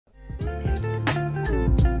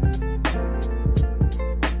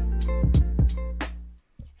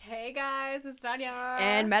Tanya.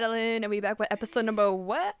 And Madeline, and we back with episode number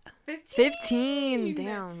what? 15.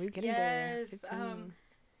 Damn, we're getting there. 15.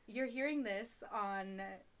 You're hearing this on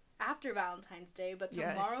after Valentine's Day, but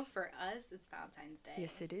tomorrow for us, it's Valentine's Day.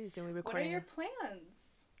 Yes, it is, and we're recording. What are your plans?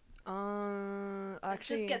 Let's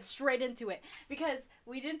just get straight into it, because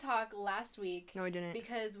we didn't talk last week. No, we didn't.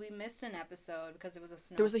 Because we missed an episode because it was a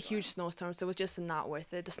snowstorm. There was a huge snowstorm, so it was just not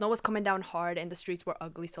worth it. The snow was coming down hard, and the streets were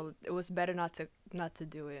ugly, so it was better not to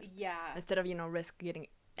do it. Yeah. Instead of risk getting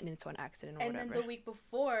into an accident or whatever. And then the week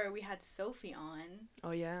before, we had Sophie on.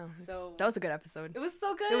 Oh yeah. So that was a good episode. It was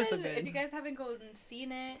so good. It was so good. If you guys haven't gone and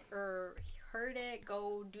seen it or heard it,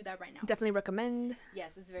 go do that right now. Definitely recommend.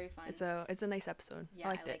 Yes, it's very fun. It's a nice episode. Yeah, I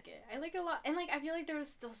like it. I like it a lot, and I feel like there was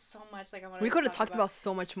still so much I wanted. We could have talked about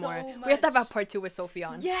so much more. We have to have a part 2 with Sophie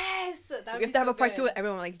on. Yes, we have to have a part 2 with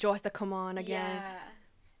everyone. Like Joe has to come on again. Yeah,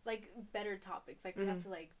 like better topics. Like we have to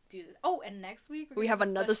do this. Oh, and next week we have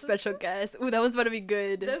another special guest. Ooh, that one's gonna be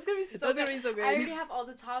good. That's gonna be so good. I already have all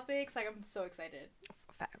the topics. Like I'm so excited.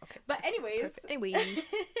 Okay. But anyways. Anyways.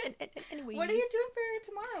 What are you doing for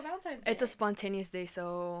tomorrow, Valentine's Day? It's a spontaneous day,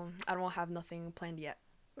 so I don't have nothing planned yet.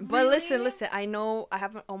 Really? But listen. I know I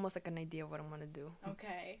have almost like an idea of what I'm gonna do.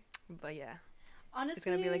 Okay. But yeah. Honestly, it's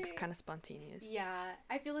gonna be like kind of spontaneous. Yeah,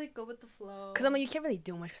 I feel like go with the flow. Cause I'm like, you can't really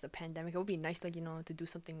do much because of the pandemic. It would be nice, like to do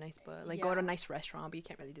something nice, but like go to a nice restaurant, but you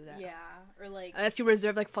can't really do that. Yeah, or like unless you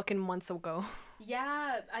reserve like fucking months ago.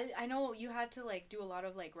 Yeah, I know you had to like do a lot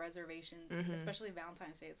of like reservations, especially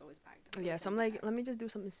Valentine's Day. It's always packed. Yeah, so I'm like, let me just do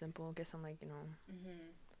something simple. Get some like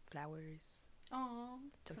flowers. Oh,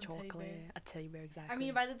 some chocolate, a teddy bear, exactly. I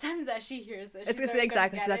mean, by the time that she hears it, it's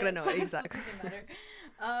exactly. She's not gonna know exactly.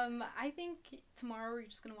 I think tomorrow we're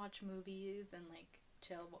just gonna watch movies and like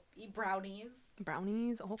chill, eat brownies.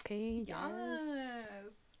 Brownies, okay, yes.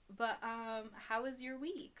 But how was your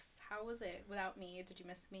weeks? How was it without me? Did you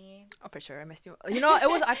miss me? Oh, for sure, I missed you. It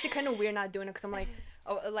was actually kind of weird not doing it because I'm like,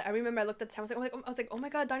 I remember I looked at the time. I was like, oh my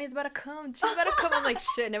god, Donnie's about to come. She's about to come. I'm like,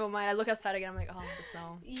 shit, never mind. I look outside again. I'm like, oh, the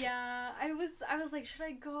snow. Yeah, I was like, should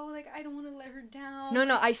I go? Like, I don't want to let her down.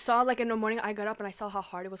 No, I saw like in the morning. I got up and I saw how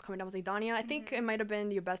hard it was coming down. I was like, Dania, I think it might have been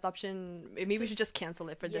your best option. Maybe we should just cancel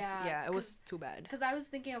it for this. Yeah, it was too bad. Because I was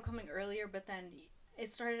thinking of coming earlier, but then it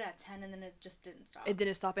started at 10 and then it just didn't stop. It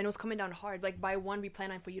didn't stop and it was coming down hard. Like by 1 we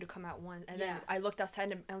planned on for you to come at 1 and then I looked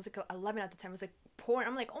outside and it was like 11 at the time. It was like pouring.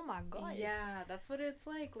 I'm like, oh my god. Yeah, that's what it's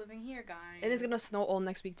like living here, guys. And it's gonna snow all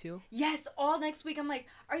next week too. Yes, all next week. I'm like,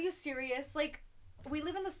 are you serious? Like, we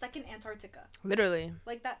live in the second Antarctica. Literally.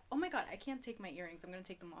 Like that. Oh my god, I can't take my earrings. I'm gonna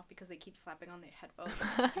take them off because they keep slapping on the headphones.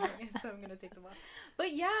 So I'm gonna take them off.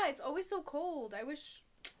 But yeah, it's always so cold. I wish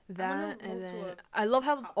that, and then I love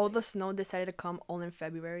how all the snow decided to come all in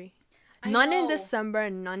February. I none know. In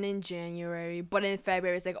December, none in January, but in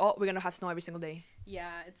February it's like, oh, we're gonna have snow every single day.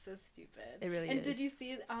 Yeah, it's so stupid. It really is. And did you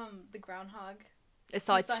see the groundhog? It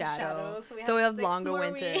saw its shadow. So we have longer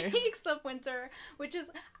winter. Weeks of winter, which is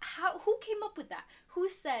who came up with that? Who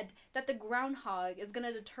said that the groundhog is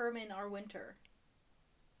gonna determine our winter?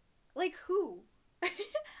 Like who?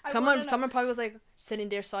 Someone probably was like sitting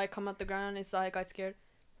there, saw it come out the ground, and saw it, got scared,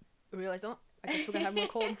 realized, oh, I guess we're gonna have more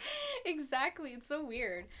cold. Exactly, it's so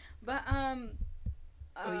weird. But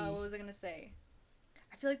what was I gonna say?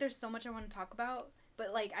 I feel like there's so much I want to talk about,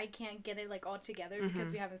 but like I can't get it like all together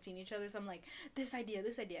because we haven't seen each other. So I'm like, this idea.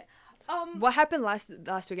 What happened last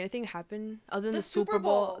week? Anything happened other than the Super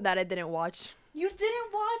Bowl that I didn't watch? You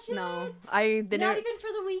didn't watch it? No, I didn't. Not even for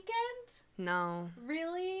the weekend? No.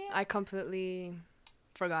 Really? I completely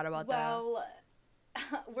forgot about that. Well,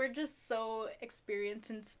 we're just so experienced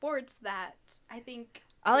in sports that I think.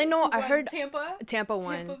 All I know, I heard Tampa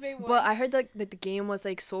won. Bay won. But I heard that the game was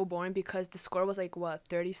like so boring because the score was like what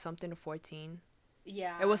 30-something to 14.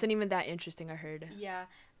 Yeah. It wasn't even that interesting. I heard. Yeah.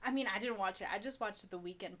 I mean, I didn't watch it. I just watched The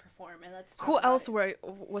Weeknd perform, and let's. Who else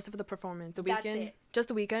was it for the performance? The Weeknd? That's it. Just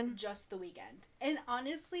The Weeknd? Just The Weeknd. And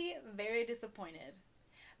honestly, very disappointed,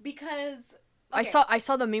 because. Okay. I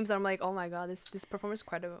saw the memes and I'm like, oh my god, this performance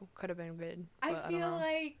could have been good. I feel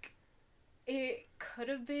like it could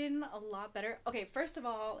have been a lot better. Okay, first of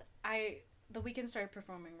all, The Weeknd started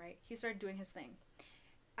performing, right? He started doing his thing.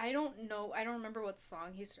 I don't remember what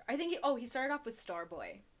song I think he started off with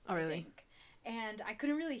Starboy. Oh really? And I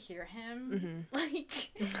couldn't really hear him.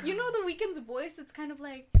 Like, The Weeknd's voice, it's kind of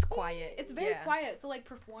like... It's quiet. It's very quiet. So, like,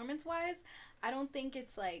 performance-wise, I don't think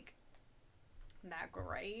it's, like, that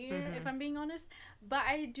great, if I'm being honest. But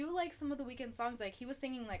I do like some of The Weeknd songs. Like, he was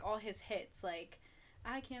singing, like, all his hits. Like,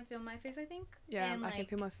 I Can't Feel My Face, I think. Yeah, and, I Can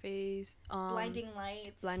Feel My Face. Blinding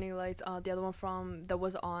Lights. Blinding Lights. The other one from that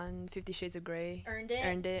was on 50 Shades of Grey. Earned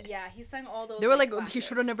It. Yeah, he sang all those. They were like, he classics.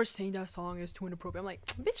 should have never sang that song. It's too inappropriate. I'm like,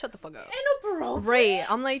 bitch, shut the fuck up. Inappropriate.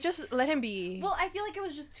 Right. I'm like, just let him be. Well, I feel like it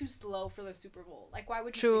was just too slow for the Super Bowl. Like, why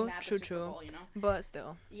would you sing that at the Super Bowl? You know. But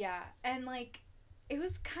still. Yeah, and like, it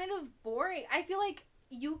was kind of boring. I feel like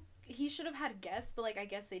he should have had guests, but like, I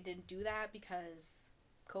guess they didn't do that because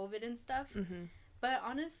COVID and stuff. Mm-hmm. But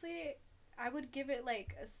honestly, I would give it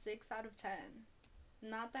like a 6 out of 10.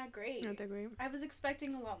 Not that great. Not that great. I was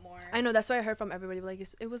expecting a lot more. I know, that's what I heard from everybody. Like,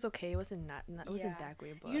 it was okay. It wasn't it wasn't that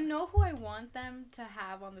great. But you know who I want them to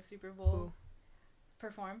have on the Super Bowl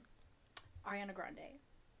perform? Ariana Grande.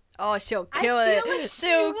 Oh, she'll kill it. Like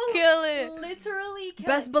she'll kill it. Literally kill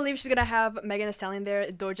Best it. believe she's gonna have Megan Thee Stallion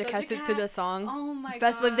there, Doja Cat to the song. Oh my god.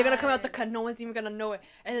 Best believe they're gonna come out the cut. No one's even gonna know it,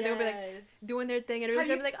 and then they're gonna be like Yes. doing their thing, and everyone's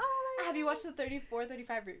gonna be like, oh. Have you watched the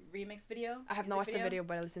 34-35 remix video? I have not watched the video,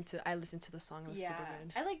 but I listened to the song. It was super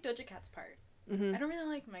good. I like Doja Cat's part. Mm-hmm. I don't really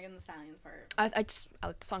like Megan Thee Stallion's part.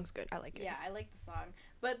 The song's good. I like it. Yeah, I like the song,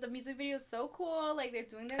 but the music video is so cool. Like they're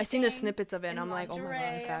doing their. I seen their snippets of it, and I'm like, oh my god,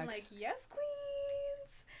 lingerie. facts. I'm like, yes,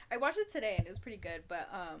 queens. I watched it today, and it was pretty good. But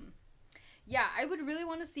yeah, I would really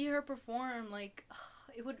want to see her perform. Like,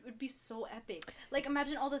 it would be so epic. Like,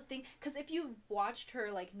 imagine all the things. Because if you watched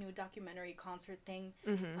her like new documentary concert thing,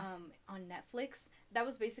 on Netflix, that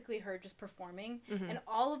was basically her just performing, and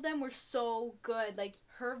all of them were so good. Like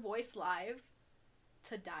her voice live,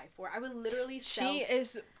 to die for. I would literally. She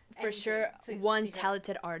is for sure one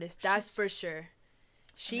talented artist. That's for sure.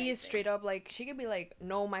 She amazing. Is straight up like, she could be like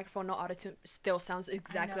no microphone, no autotune, still sounds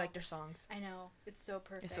exactly like their songs. I know, it's so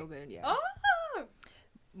perfect. It's so good, yeah. Oh.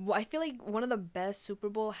 Well, I feel like one of the best Super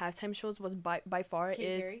Bowl halftime shows was by far Katy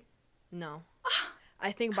is Perry? No.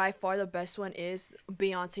 I think by far the best one is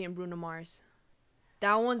Beyonce and Bruno Mars.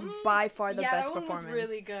 That one's by far the best performance. That one was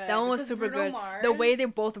really good. That one was super Bruno good. Mars, the way they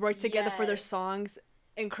both worked together for their songs,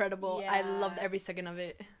 incredible. Yeah. I loved every second of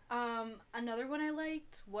it. Another one I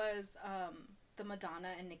liked was the Madonna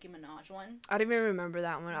and Nicki Minaj one. I don't even remember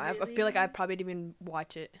that one. Really? I feel like I probably didn't even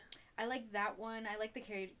watch it. I like that one. I like the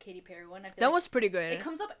Katy Perry one. I feel that was pretty good. It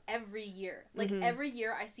comes up every year. Like every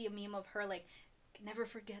year I see a meme of her like, never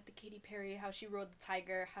forget the Katy Perry, how she rode the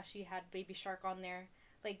tiger, how she had Baby Shark on there,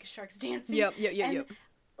 like sharks dancing. Yep.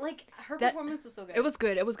 Like her performance was so good. It was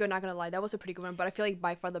good. Not gonna lie, that was a pretty good one. But I feel like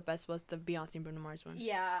by far the best was the Beyonce and Bruno Mars one.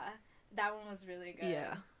 Yeah, that one was really good.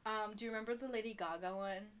 Yeah. Do you remember the Lady Gaga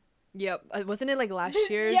one? Yep. Wasn't it like last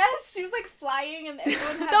year? Yes, she was like flying and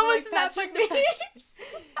everyone had that like was Patrick Mahomes.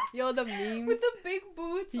 Yo, the memes with the big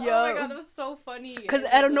boots. Yo. Oh my god, that was so funny. Because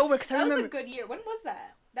out of nowhere, because I remember that was a good year. When was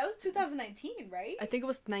that? That was 2019, right? I think it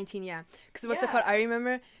was 19, yeah. Because what's it called? I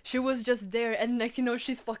remember she was just there, and next you know,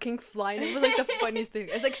 she's fucking flying. It was like the funniest thing.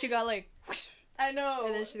 It's like she got like. I know.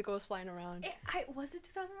 And then she goes flying around. Was it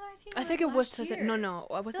 2019? I think it was. No.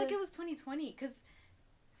 I feel like it was 2020, because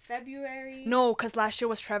February. No, because last year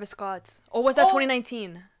was Travis Scott's. Or was that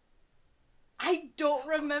 2019? I don't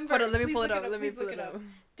remember. Hold on, let me pull it up. Let me pull it up.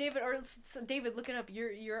 David, look it up.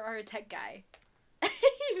 You're our tech guy.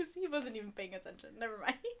 he wasn't even paying attention. Never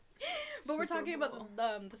mind. But we're talking about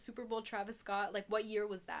the Super Bowl Travis Scott. Like, what year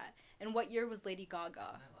was that? And what year was Lady Gaga? Wasn't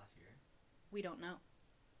that last year? We don't know.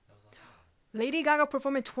 That was last year. Lady Gaga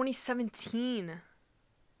performed in 2017.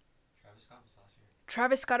 Travis Scott was last year.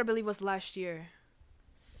 Travis Scott, I believe, was last year.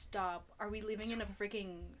 Stop. Are we living in a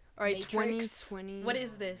freaking Alright, Matrix? 2020. What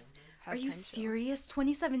is this? Are you serious?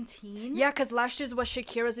 2017? Yeah, because last year's was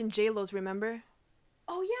Shakira's and J-Lo's, remember?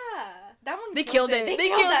 Oh, yeah. That one They killed it. They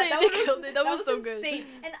killed it. That was so good. Insane.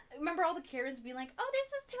 And remember all the Karens being like, oh,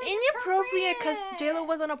 this was too inappropriate because J-Lo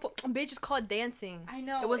was on a bitch just called dancing. I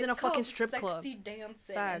know. It wasn't it's a fucking strip club. Sexy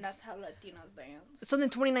dancing, Facts. and that's how Latinas dance. So then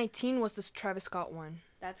 2019 was this Travis Scott one.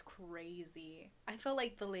 That's crazy. I felt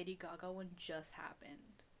like the Lady Gaga one just happened.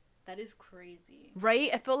 That is crazy.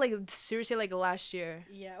 Right? I felt like seriously like last year.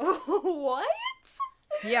 Yeah. What?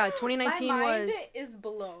 Yeah, 2019 My mind was is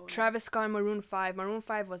blown. Travis Scott and Maroon 5. Maroon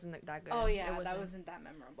 5 wasn't that good. Oh yeah, that wasn't that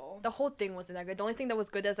memorable. The whole thing wasn't that good. The only thing that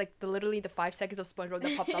was good is like literally the 5 seconds of SpongeBob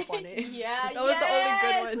that popped up on it. Yeah, that was the only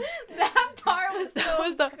good one. That part was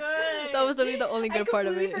so good. That was literally the only good part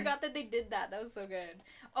of it. I completely forgot that they did that. That was so good.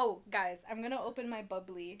 Oh, guys, I'm gonna open my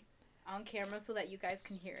bubbly on camera so that you guys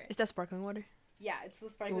can hear it. Is that sparkling water? Yeah, it's the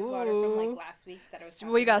sparkling water from like last week that I was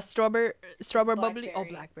talking What you got? about. Strawberry bubbly? Oh,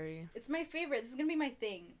 blackberry. It's my favorite. This is gonna be my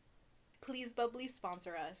thing. Please, bubbly,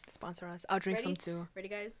 sponsor us. Sponsor us. I'll drink some too. Ready,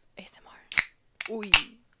 guys? ASMR. Ooh.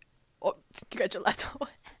 Oh, you got your last one.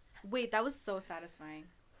 Wait, that was so satisfying.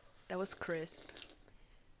 That was crisp.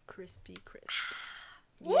 Crispy crisp.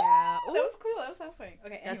 Woo! Yeah. That Ooh. was cool. That was satisfying.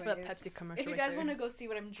 Okay, That's for the anyways, Pepsi commercial. if you right guys there. want to go see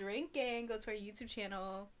what I'm drinking, go to our YouTube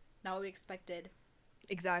channel. Not what we expected on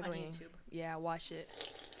Exactly. YouTube. Yeah, watch it.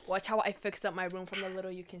 Watch how I fixed up my room from the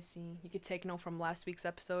little you can see. You could take note from last week's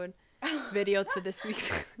episode video to this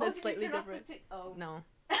week's. Oh, That's did you slightly turn off the different. oh. No.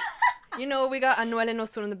 You know, we got Anuel and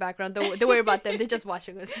Osun in the background. Don't worry about them. They're just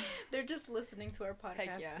watching us. They're just listening to our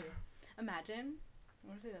podcast yeah. too. Imagine.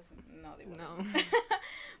 What if they listen? No, they wouldn't. No.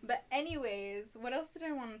 But anyways, what else did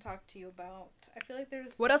I want to talk to you about? I feel like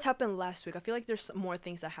there's What else happened last week? I feel like there's some more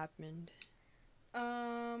things that happened.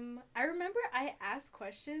 I remember I asked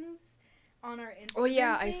questions on our Instagram. Oh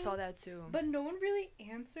yeah, I thing, saw that too. But no one really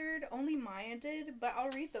answered. Only Maya did. But I'll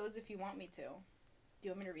read those if you want me to. Do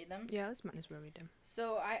you want me to read them? Yeah, let's might as well read them.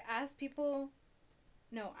 So I asked people.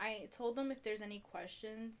 No, I told them if there's any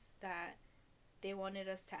questions that they wanted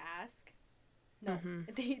us to ask. No,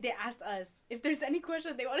 Mhm. they asked us if there's any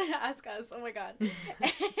question they wanted to ask us. Oh my god.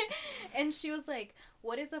 And she was like,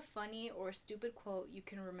 "What is a funny or stupid quote you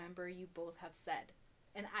can remember you both have said?"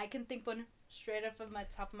 And I can think one straight up of my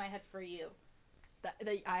top of my head for you. That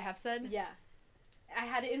I have said. Yeah. I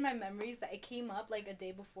had it in my memories that it came up like a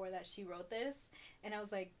day before that she wrote this, and I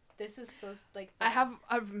was like, "This is so like." I have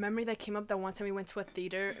a memory that came up that one time we went to a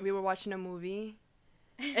theater. We were watching a movie.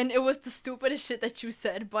 And it was the stupidest shit that you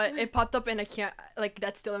said, but it popped up and I can't, like,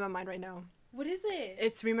 that's still in my mind right now. What is it?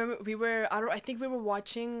 It's, remember, I think we were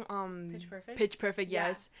watching, Pitch Perfect. Pitch Perfect, Yeah.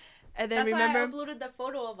 yes. And then That's remember, why I uploaded the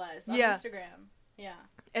photo of us on Yeah. Instagram. Yeah.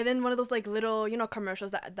 and then one of those, like, little, you know,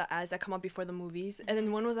 commercials, the ads that come up before the movies. And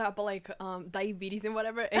then one was about, like, diabetes and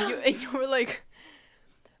whatever. And you were like,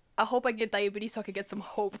 I hope I get diabetes so I can get some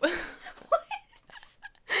hope. What?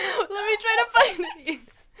 Let me try to find it.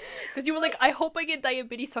 Because you were like, I hope I get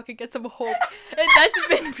diabetes so I can get some hope. And that's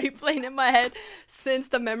been replaying in my head since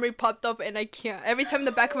the memory popped up and I can't. Every time in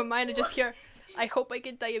the back of my mind, I just hear, I hope I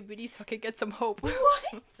get diabetes so I can get some hope. What?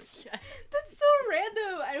 Yeah. That's so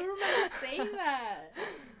random. I don't remember saying that.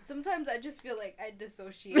 Sometimes I just feel like I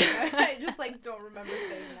dissociate. I just like don't remember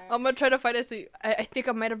saying that. I'm going to try to find it. So I think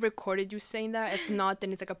I might have recorded you saying that. If not,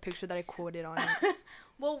 then it's like a picture that I quoted on it.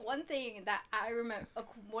 Well, one thing that I remember,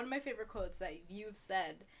 one of my favorite quotes that you've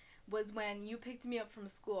said was when you picked me up from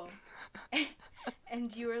school,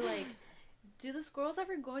 and you were like, "Do the squirrels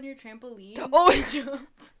ever go on your trampoline?" Oh, Jump?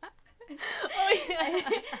 oh yeah.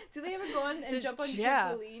 Do they ever go on and jump on your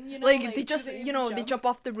Yeah. trampoline? You know, Like, they do just, they you know, even they jump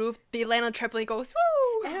off the roof, they land on the trampoline, goes,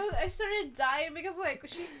 woo! And I started dying because like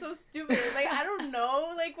she's so stupid. Like I don't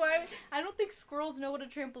know, like why? I don't think squirrels know what a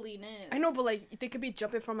trampoline is. I know, but like they could be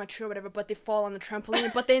jumping from a tree or whatever, but they fall on the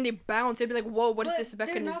trampoline, but then they bounce. They'd be like, "Whoa, what is But this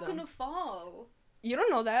mechanism?" They're not gonna fall. You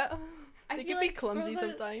don't know that. I They feel can be like clumsy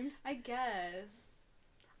squirrels are- sometimes. I guess.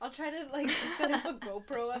 I'll try to like set up a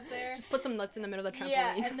GoPro up there. Just put some nuts in the middle of the trampoline.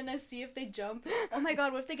 Yeah, and then I see if they jump. Oh my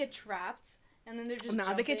god, what if they get trapped and then they're just Nah,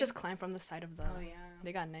 they can jumping? just climb from the side of the. Oh yeah.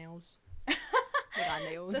 They got nails. They got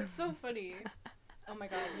nails. That's so funny. Oh my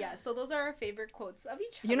god, yeah. So those are our favorite quotes of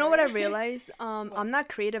each other. You know what I realized? What? I'm not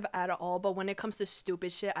creative at all, but when it comes to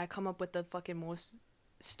stupid shit, I come up with the fucking most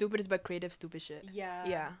stupidest but creative stupid shit. Yeah.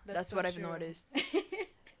 Yeah, that's so what I've true. noticed.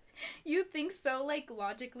 You think so, like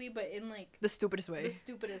logically, but in like The stupidest way. the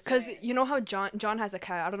stupidest Cause way. you know how John has a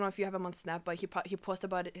cat. I don't know if you have him on Snap, but he posts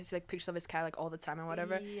about his like pictures of his cat like all the time and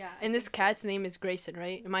whatever. Yeah. I And this think so. cat's name is Grayson,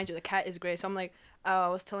 right? And mind you, the cat is gray. So I'm like, I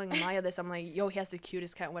was telling Maya this. I'm like, yo, he has the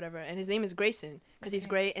cutest cat, whatever. And his name is Grayson because he's Okay.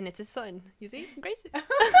 gray and it's his son. You see, Grayson.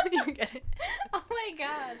 You get it? Oh my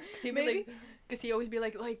god. Cause he'd be Maybe- like, cause he always be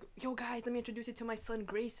like, yo guys, let me introduce you to my son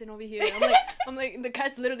Grayson over here. I'm like, the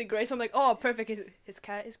cat's literally gray. So I'm like, oh, perfect. His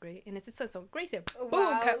cat is gray and it's his son. So Grayson.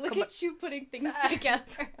 Wow, Boom. look at you putting things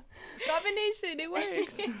together. Combination. It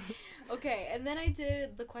works. Okay, and then I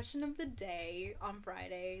did the question of the day on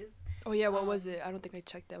Fridays. Oh yeah, what was Um, it? I don't think I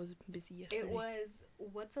checked. I was busy yesterday. It was,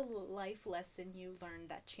 what's a life lesson you learned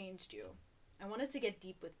that changed you? I wanted to get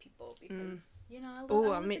deep with people because you know I Oh,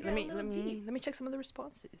 wanted to get a little let deep. me check some of the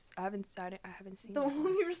responses. I haven't seen. The that.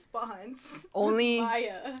 only response Only- was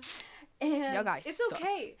Maya. And Y'all guys it's suck.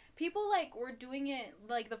 okay. People like were doing it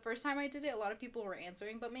like the first time I did it, a lot of people were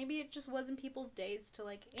answering, but maybe it just wasn't people's days to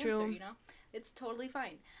like answer, True. you know? It's totally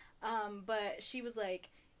fine. But she was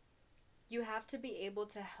like, you have to be able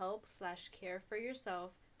to help / care for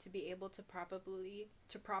yourself to be able to properly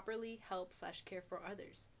help / care for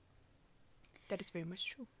others. That is very much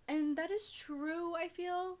true. And that is true, I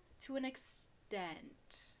feel, to an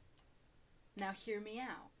extent. Now hear me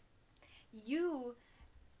out.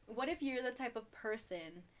 What if you're the type of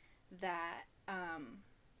person that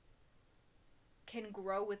can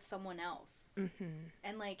grow with someone else Mm-hmm.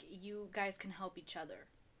 and like you guys can help each other?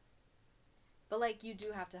 But like you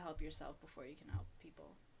do have to help yourself before you can help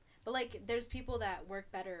people. But like there's people that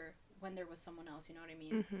work better when they're with someone else, you know what I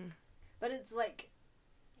mean? Mm-hmm. But it's like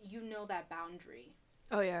you know that boundary.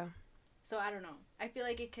 Oh yeah. So I don't know. I feel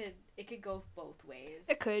like it could go both ways.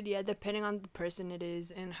 It could, yeah, depending on the person it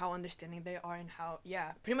is and how understanding they are and how,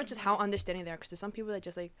 yeah, pretty much just how understanding they are. Because there's some people that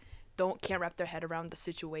just like can't wrap their head around the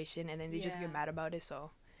situation and then they just Yeah. get mad about it.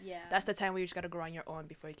 So Yeah. that's the time where you just gotta grow on your own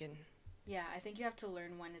before you can. Yeah, I think you have to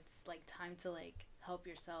learn when it's like time to like help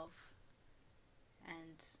yourself,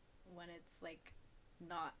 and when it's like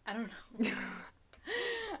not. I don't know.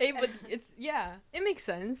 But it's, yeah, it makes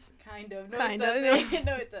sense. Kind of. No, Kind it of, doesn't.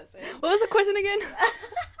 No, it doesn't. What was the question again?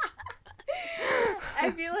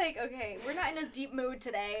 I feel like, okay, we're not in a deep mood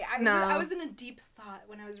today. No. I was in a deep thought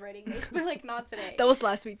when I was writing this, but like not today. That was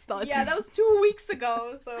last week's thoughts. Yeah, that was 2 weeks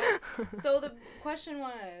ago. So the question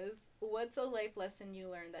was, what's a life lesson you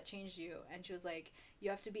learned that changed you? And she was like, you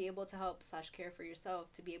have to be able to help / care for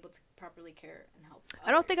yourself to be able to properly care and help others.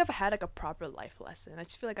 I don't think I've had like a proper life lesson. I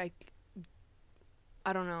just feel like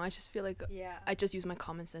I don't know. I just feel like Yeah. I just use my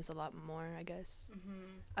common sense a lot more, I guess.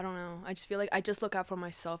 Mm-hmm. I don't know. I just feel like I just look out for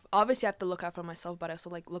myself. Obviously, I have to look out for myself, but I also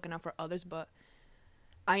like looking out for others. But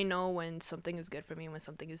I know when something is good for me and when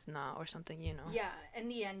something is not, or something, you know. Yeah, in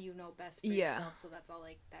the end, you know best for Yeah. yourself, so that's all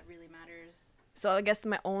like that really matters. So I guess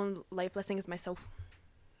my own life lesson is myself.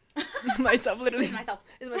 Myself, literally. It's myself.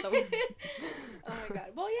 It's myself. Oh my god.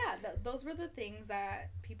 Well, yeah, those were the things that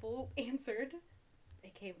people answered,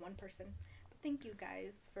 aka one person. But thank you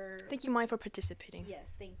guys for. Thank you, Maya, for participating.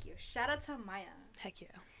 Yes, thank you. Shout out to Maya. Heck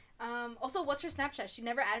yeah. Also, what's your Snapchat? She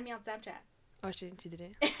never added me on Snapchat. Oh, she did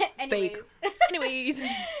it. Anyways. Anyways.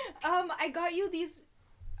 I got you these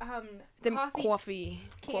Them coffee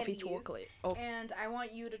coffee candies. chocolate. Oh, and I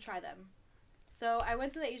want you to try them. So I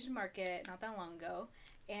went to the Asian market not that long ago,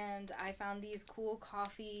 and I found these cool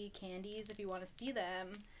coffee candies. If you want to see them,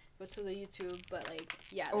 go to the YouTube. But like,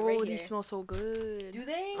 yeah, they're right here. these smell so good. Do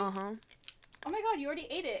they? Uh-huh. Oh my god, you already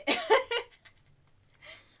ate it.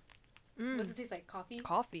 What's it taste like? Coffee?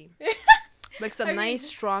 Coffee. Like some I mean- nice,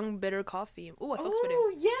 strong, bitter coffee. Ooh, I fucks with it.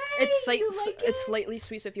 Oh, yay! It's like you like it's it? slightly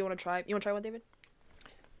sweet. So if you want to try, you want to try one, David?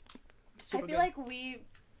 Super I feel good. like we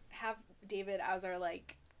have David as our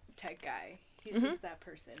like tech guy. He's Mhm. just that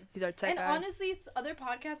person. He's our tech And guy. honestly, it's other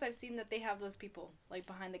podcasts I've seen that they have those people like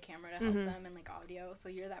behind the camera to help Mhm. them and like audio. So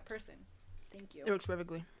you're that person. Thank you. It works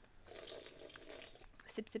perfectly.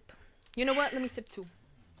 Sip, sip. You know what? Let me sip too.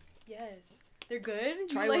 Yes. They're good. You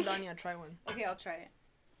Try like- one, Danya. Try one. Okay, I'll try it.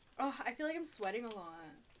 Oh, I feel like I'm sweating a lot.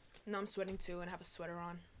 No, I'm sweating too, and I have a sweater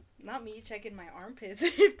on. Not me checking my armpits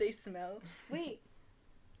if they smell. Wait.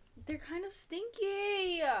 They're kind of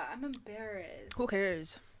stinky. I'm embarrassed. Who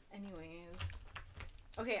cares? Anyways.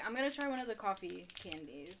 Okay, I'm gonna try one of the coffee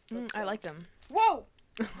candies. Let's I go. like them. Whoa!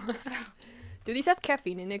 Do these have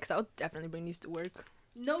caffeine in it? Cause I'll definitely bring these to work.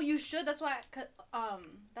 No, you should. That's why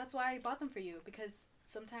I bought them for you, because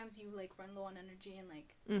sometimes you like run low on energy and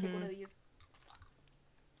like take one of these.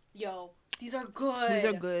 Yo, these are good. These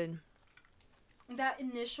are good. That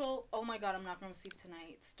initial, oh my god, I'm not gonna sleep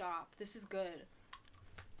tonight. Stop. This is good.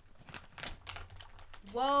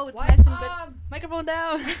 Whoa, it's nice and good. Microphone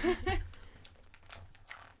down.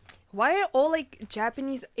 Why are all like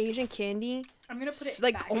Japanese Asian candy I'm gonna put it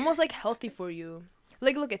like back. almost like healthy for you?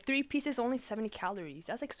 Like look at 3 pieces, only 70 calories.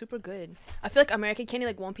 That's like super good. I feel like American candy,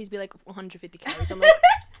 like 1 piece be like 150 calories. I'm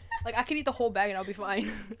like I could eat the whole bag and I'll be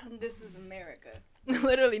fine. This is America.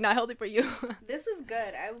 Literally not healthy for you. This is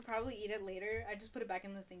good. I will probably eat it later. I just put it back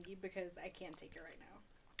in the thingy because I can't take it right now.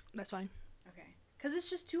 That's fine. Okay. Because it's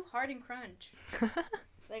just too hard and crunch.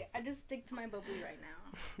 Like, I just stick to my bubbly right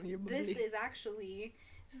now. You're This bubbly. is actually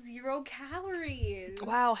 0 calories.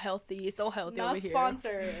 Wow, healthy. It's so healthy over Not here.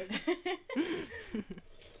 sponsored.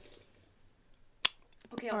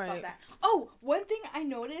 Okay, I'll stop Alright. that. Oh, one thing I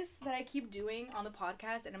noticed that I keep doing on the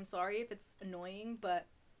podcast, and I'm sorry if it's annoying, but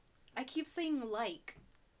I keep saying like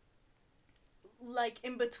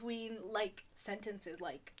in between like sentences,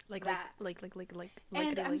 like that. Like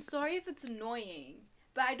And it, I'm like. sorry if it's annoying,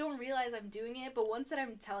 but I don't realize I'm doing it. But once that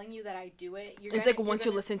I'm telling you that I do it, It's like once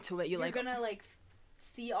you listen to it, you're like gonna like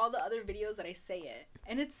see all the other videos that I say it,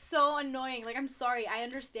 and it's so annoying. Like, I'm sorry, I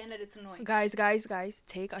understand that it's annoying. guys,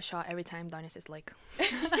 take a shot every time Danya says like.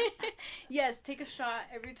 Yes, take a shot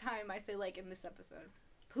every time I say like in this episode,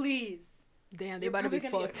 please. Damn, they You're about to be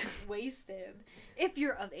probably gonna fucked. get wasted if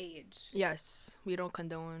you're of age. Yes, we don't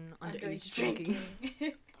condone underage Underage drinking.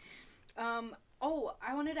 Oh,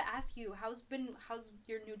 I wanted to ask you, how's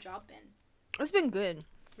your new job been? It's been good.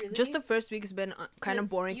 Really? Just the first week has been kind of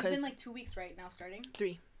boring you've because been like 2 weeks right now starting.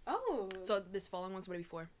 3. Oh. So this following one's gonna be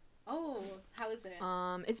 4. Oh, how is it?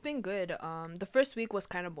 It's been good. The first week was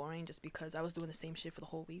kind of boring just because I was doing the same shit for the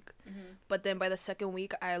whole week. Mm-hmm. But then by the second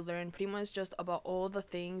week, I learned pretty much just about all the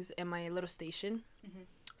things in my little station. Mhm.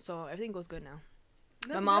 So everything goes good now.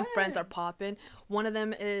 My That's mom friends are good. popping. One of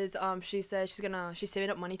them is she said she's saving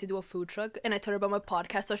up money to do a food truck, and I told her about my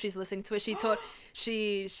podcast, so she's listening to it. She told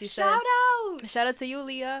she said Shout out! shout out to you,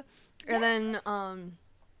 Leah. And then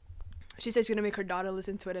she said she's gonna make her daughter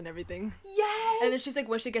listen to it and everything. Yes! And then she's like,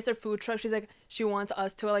 when she gets her food truck, she's like, she wants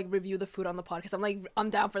us to like review the food on the podcast. I'm like, I'm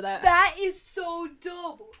down for that. That is so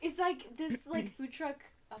dope. It's like this like food truck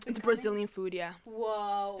up and It's coming? Brazilian food, yeah.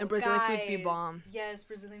 Whoa. And Brazilian foods be guys. bomb. Yes,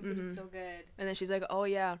 Brazilian food Mhm. is so good. And then she's like, oh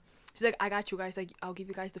yeah. She's like, I got you guys. Like, I'll give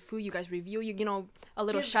you guys the food. You guys review. You know, a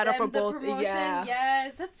little Give shout out them for the both. promotion. Yeah.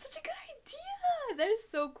 Yes, that's such a good idea. That is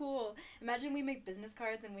so cool. Imagine we make business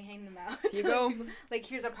cards and we hang them out. You to, go. Like, people- like,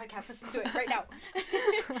 here's our podcast. Listen to it right now.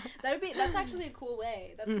 That's actually a cool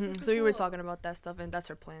way. That's Mhm. super So we were cool. talking about that stuff, and that's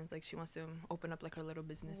her plans. Like, she wants to open up like her little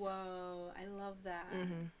business. Whoa, I love that.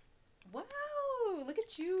 Mhm. Wow, look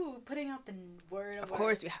at you putting out the word Of our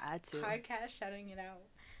course, we had to. podcast, shouting it out.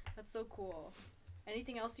 That's so cool.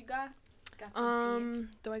 Anything else you got? Got some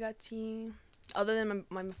Do I got tea? Other than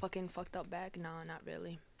my fucking fucked up back? No, not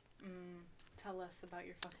really. tea? Tell us about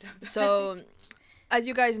your fucked up. So, as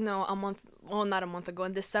you guys know, not a month ago,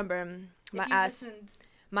 in December, my If you ass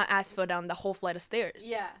listened- fell down the whole flight of stairs.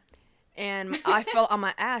 Yeah. And I fell on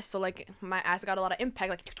my ass, so like my ass got a lot of impact,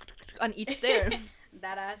 like on each stair.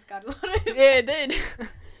 That ass got a lot of. Yeah, it did.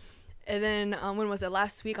 And then when was it?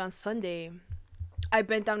 Last week on Sunday, I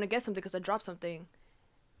bent down to get something because I dropped something,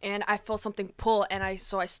 and I felt something pull, and I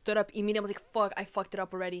stood up immediately. I was like, "Fuck, I fucked it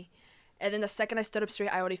up already." And then the second I stood up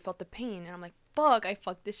straight, I already felt the pain, and I'm like, "Fuck, I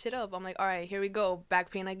fucked this shit up." I'm like, "All right, here we go,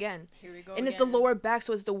 back pain again." Here we go. And it's the again. lower back,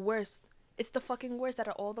 so it's the worst. It's the fucking worst out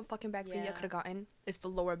of all the fucking back pain I Yeah. could have gotten. It's the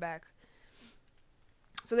lower back.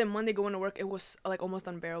 So then Monday going to work, it was like almost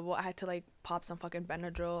unbearable. I had to like pop some fucking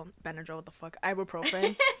Benadryl, what the fuck,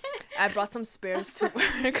 ibuprofen. I brought some spares to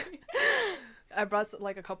work. I brought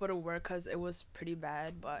like a couple to work because it was pretty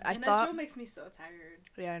bad. But I Benadryl thought, makes me so tired.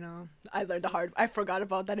 yeah, I know. I learned the hard. I forgot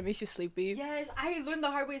about that. It makes you sleepy. Yes, I learned the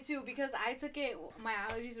hard way too because I took it. My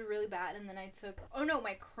allergies were really bad, and then I took. Oh no,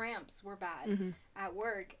 my cramps were bad Mhm. at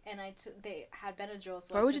work, and they had Benadryl.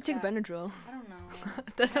 So Why I would you took take that. Benadryl? I don't know.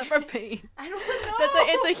 That's not for pain. I don't know.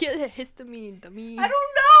 It's a histamine. Dummy. I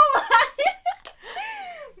don't know.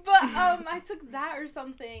 But I took that or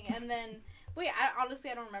something, and then wait. Honestly,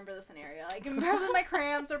 I don't remember the scenario. Like probably my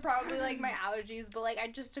cramps or probably like my allergies, but like I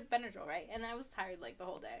just took Benadryl, right? And then I was tired like the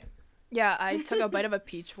whole day. Yeah, I took a bite of a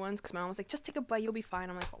peach once because my mom was like, just take a bite, you'll be fine.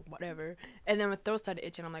 I'm like, oh, whatever. And then my throat started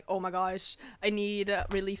itching. I'm like, oh my gosh, I need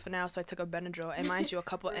relief now. So I took a Benadryl. And mind you,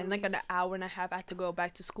 and like an hour and a half, I had to go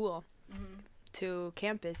back to school, to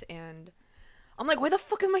campus. And I'm like, why the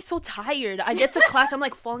fuck am I so tired? I get to class, I'm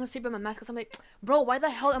like falling asleep in my math because I'm like, bro, why the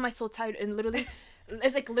hell am I so tired? And literally,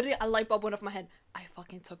 it's like literally a light bulb went off my head. I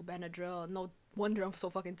fucking took Benadryl. No wonder I'm so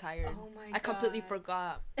fucking tired. Oh my god. I completely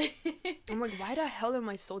forgot. I'm like, why the hell am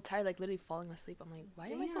I so tired? Like, literally falling asleep. I'm like, why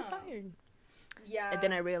am I so Damn. tired? Yeah. And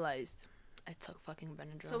then I realized I took fucking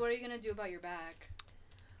Benadryl. So what are you gonna do about your back?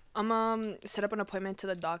 I'm set up an appointment to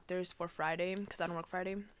the doctors for Friday because I don't work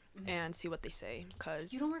Friday, Mhm. and see what they say.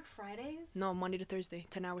 Cause You don't work Fridays? no, Monday to Thursday,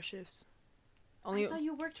 10-hour shifts. I thought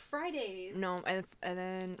you worked Fridays. No, and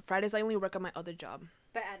then Fridays I only work at my other job.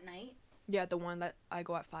 But at night? Yeah, the one that I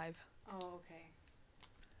go at 5. Oh, okay.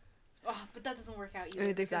 Oh, but that doesn't work out either.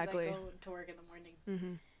 Exactly. Because I go to work in the morning.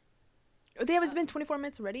 Mm-hmm. Oh, damn, it's been 24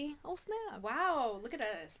 minutes already. Oh snap! Wow, look at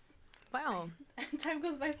us. Wow. Time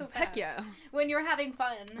goes by so fast. Heck yeah. When you're having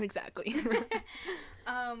fun. Exactly.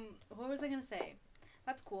 What was I gonna say?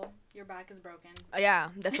 That's cool. Your back is broken. Yeah,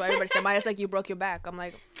 that's why everybody said. Maya's like, you broke your back. I'm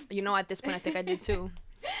like, at this point, I think I did too.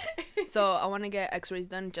 So I want to get X-rays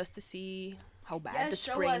done just to see how bad Yeah, the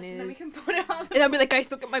show sprain us, is. and then we can put it on. And I'll be like, guys,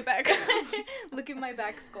 look at my back. Look at my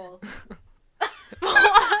back skull.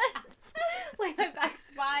 What? Like my back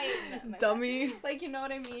spine. My Dummy. back- Like, you know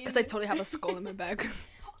what I mean? Because I totally have a skull in my back.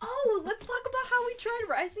 Oh, let's talk about how we tried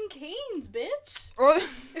Rising Canes, bitch. Oh,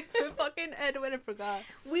 fucking Edwin, I forgot.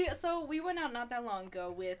 We went out not that long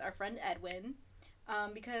ago with our friend Edwin,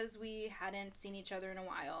 because we hadn't seen each other in a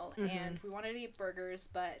while, Mhm. and we wanted to eat burgers,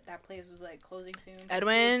 but that place was like closing soon. 'cause he was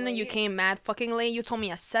Edwin, you late. came mad fucking late. You told me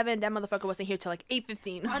at 7. That motherfucker wasn't here till like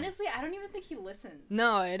 8:15. Honestly, I don't even think he listens.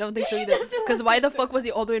 No, I don't think so He either. doesn't Because why listen the to fuck was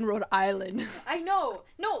he all the way in Rhode Island? I know.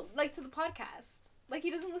 No, like to the podcast. Like he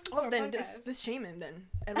doesn't listen to Oh, our then podcast. this shame him then.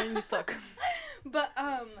 Edwin, you suck. But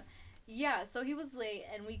yeah. So he was late,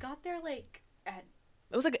 and we got there like at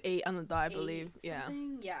It was like 8 on the dot, I 8 believe. Yeah.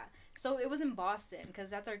 something. Yeah. So it was in Boston because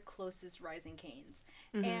that's our closest Rising Cane's.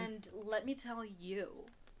 Mhm. And let me tell you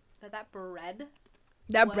that bread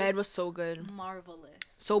That bread was was so good. marvelous.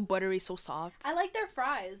 So buttery, so soft. I like their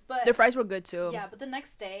fries, but Their fries were good too. yeah, but the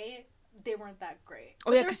next day they weren't that great. Oh,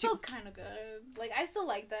 But yeah, they're 'cause you- still kind of good. Like I still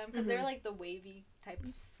like them because they're Mhm. like the wavy type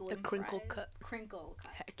of slim The crinkle fries. cut. Crinkle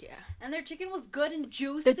cut. Heck yeah. And their chicken was good and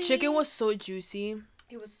juicy. The chicken was so juicy.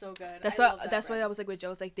 It was so good. That's I why. love that That's why bread. I was like with Joe. I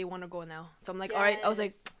was like, they want to go now. So I'm like, all right. I was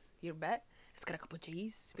like, Yes. you bet. Let's get a couple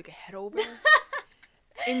G's. We can head over.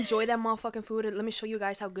 Enjoy that motherfucking food. And let me show you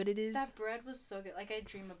guys how good it is. That bread was so good. Like I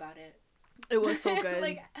dream about it. It was so good.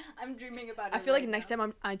 Like I'm dreaming about it. I feel like right next now.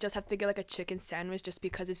 time I just have to get like a chicken sandwich just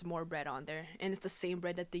because it's more bread on there, and it's the same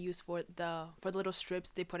bread that they use for the little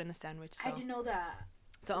strips they put in the sandwich. So I didn't know that.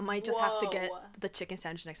 so I might just have to get Whoa. the chicken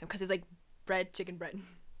sandwich next time because it's like bread, chicken bread.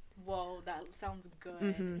 Whoa, that sounds good.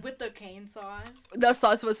 Mhm. With the cane sauce. The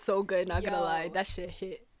sauce was so good. Not gonna lie, Yo. that shit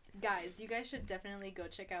hit. Guys, you guys should definitely go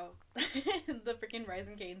check out the freaking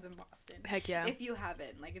Rising Cane's in Boston. Heck yeah, If you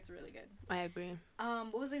haven't, like it's really good. I agree.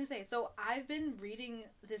 What was I gonna say? So I've been reading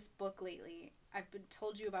this book lately. I've been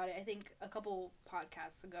told you about it. I think a couple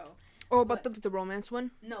podcasts ago. Oh, about What? the romance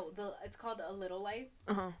one. No, it's called A Little Life,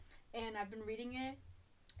 Uh huh. and I've been reading it,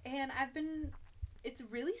 and it's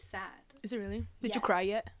really sad. Is it really? Did you Yes. cry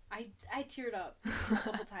yet? I teared up a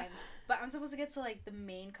couple times, but I'm supposed to get to like the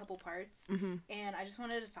main couple parts, Mm-hmm. and I just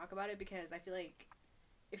wanted to talk about it because I feel like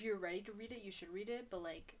if you're ready to read it, you should read it. But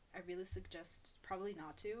like, I really suggest probably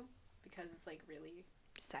not to because it's like really,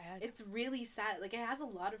 Sad. it's really sad. Like it has a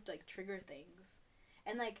lot of like trigger things,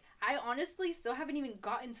 and like I honestly still haven't even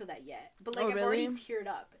gotten to that yet. But like Oh, I've already really? teared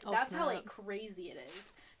up. Oh, That's how snap. like crazy it is.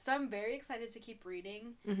 So I'm very excited to keep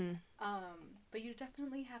reading. Mm-hmm. But you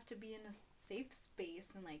definitely have to be in a safe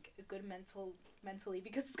space and like a good mentally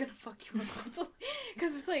because it's gonna fuck you up mentally.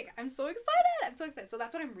 Because it's like I'm so excited. So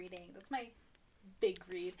that's what I'm reading. That's my big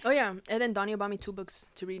read. Oh yeah, and then Donnie bought me 2 books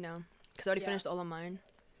to read now because I already Yeah. finished all of mine,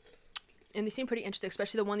 and they seem pretty interesting,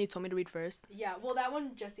 especially the one you told me to read first. Yeah, well that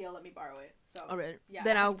one Jesse let me borrow it. So All right. yeah,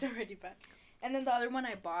 Then I I'll. have to read it back. And then the other one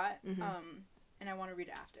I bought, Mhm. and I want to read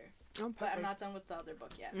it after. Oh, But perfect. I'm not done with the other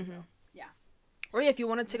book yet. So Mhm. yeah. Or yeah, if you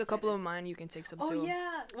want to I'm take a couple excited. of mine, you can take some Oh too.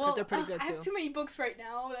 yeah. Well, they're pretty good, I have too. too many books right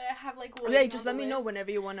now that I have like. Oh, yeah, waiting just on let the me know list.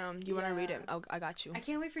 whenever you wanna read Yeah. it. I got you. I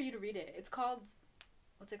can't wait for you to read it. It's called,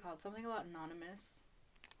 what's it called? Something about anonymous.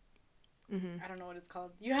 Mhm. I don't know what it's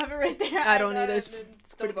called. You have it right there. I don't know, either. It's then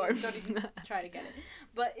pretty don't far. even- Don't even try to get it.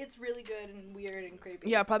 But it's really good and weird and creepy.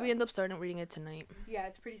 Yeah, I'll probably so- end up starting reading it tonight. Yeah,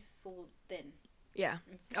 it's pretty thin. Yeah,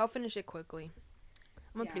 It's- I'll finish it quickly.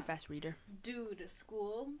 I'm a pretty Yeah. fast reader. Dude,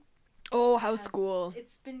 school. Oh, how's has- school?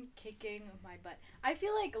 It's been kicking my butt. I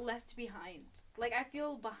feel like left behind. Like I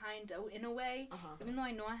feel behind in a way. Uh-huh. Even though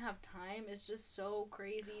I know I have time, it's just so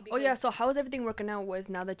crazy. Oh yeah, because- so how is everything working out with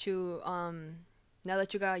now that you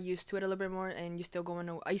got used to it a little bit more and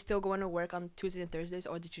are you still going to work on Tuesdays and Thursdays,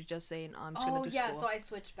 or did you just say I'm just Oh gonna do yeah, school? so I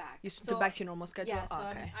switched back. To back to your normal schedule? Yeah, so Oh,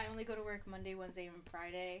 okay. I only go to work Monday, Wednesday, and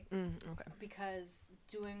Friday Okay. because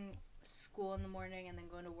doing school in the morning and then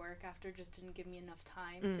going to work after just didn't give me enough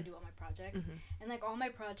time to do all my projects. Mhm. And like all my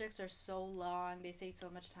projects are so long, they take so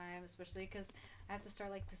much time, especially because I have to start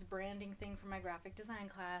like this branding thing for my graphic design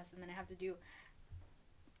class, and then I have to do.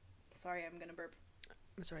 Sorry, I'm gonna burp.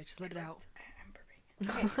 It's alright, just let it out. I'm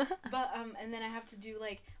burping. Okay. But and then I have to do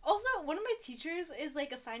like also one of my teachers is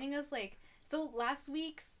like assigning us like so last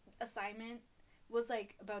week's assignment was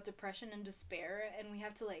like about depression and despair, and we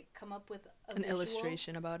have to like come up with a An visual.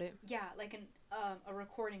 illustration about it. Yeah, like a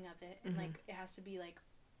recording of it, and Mhm. like it has to be like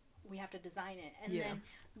we have to design it, and Yeah. then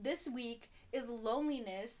this week is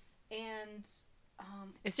loneliness and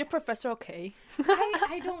Is your professor okay?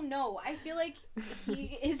 I don't know. I feel like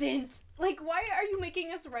he isn't. Like, why are you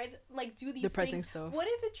making us write like do these Depressing things? stuff. What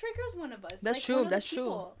if it triggers one of us? That's like, true. one of the That's true.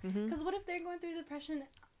 people? Mhm. Because what if they're going through depression,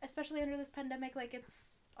 especially under this pandemic? Like it's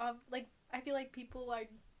like I feel like people are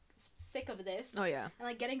sick of this. Oh yeah. And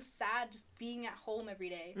like getting sad just being at home every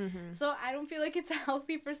day. Mhm. So I don't feel like it's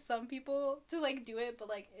healthy for some people to like do it, but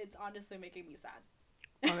like it's honestly making me sad.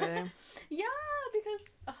 Oh really? Yeah, because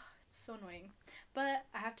it's so annoying. But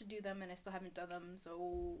I have to do them, and I still haven't done them,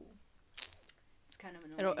 so it's kind of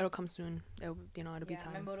annoying. It'll come soon. It'll be My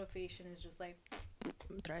time. motivation is just like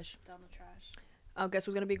Trash. down the trash. Guess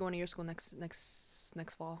who's gonna be going to your school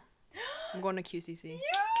next fall? I'm going to QCC.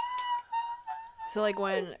 So like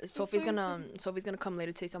when Sophie's gonna come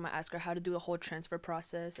later today, so I'm gonna ask her how to do the whole transfer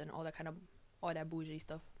process and all that bougie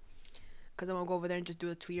stuff. Cause I'm gonna go over there and just do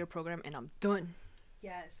a 2-year program and I'm done.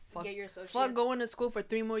 Yes, Fuck- get your associates. Fuck going to school for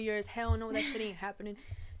 3 more years. Hell no, that shit ain't happening.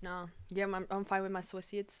 No, yeah, I'm fine with my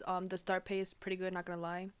associates. The start pay is pretty good. Not gonna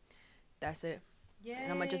lie. That's it. Yeah.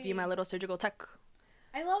 And I'm gonna just be my little surgical tech.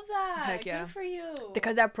 I love that. Heck yeah. Good for you.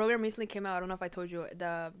 Because that program recently came out. I don't know if I told you.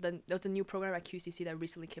 There was a new program at QCC that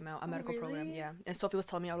recently came out. A medical program, really? yeah. And Sophie was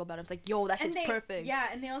telling me all about it. I was like, yo, that shit's perfect. Yeah,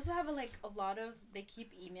 and they also have a lot of. They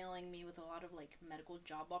keep emailing me with a lot of like medical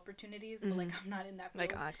job opportunities, but like I'm not in that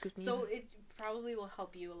field. Like, excuse me. So it probably will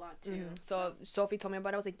help you a lot too. So Sophie told me about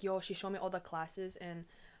it. I was like, yo, she showed me all the classes, and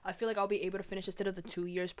I feel like I'll be able to finish instead of the 2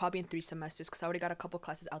 years, probably in 3 semesters, because I already got a couple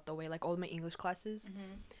classes out the way, like all of my English classes.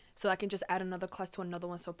 So I can just add another class to another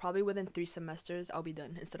one. So probably within 3 semesters, I'll be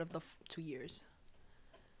done instead of the 2 years.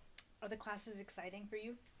 Are the classes exciting for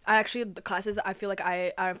you? The classes I feel like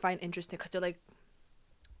I find interesting because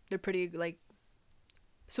they're pretty like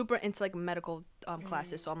super into like medical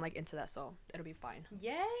classes. So I'm like into that. So it'll be fine.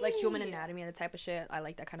 Yay! Like human anatomy and the type of shit. I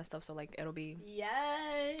like that kind of stuff. So like it'll be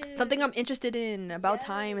something I'm interested in. About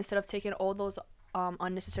time instead of taking all those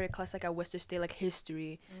unnecessary classes like at Worcester State, like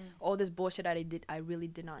history, all this bullshit that I really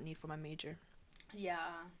did not need for my major. Yeah.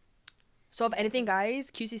 So if anything, guys,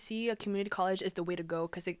 QCC, a community college, is the way to go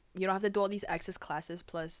because you don't have to do all these excess classes.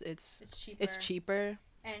 Plus, it's cheaper.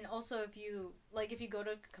 And also, if you go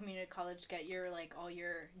to community college, get your like all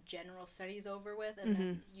your general studies over with, and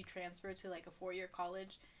then you transfer to like a 4-year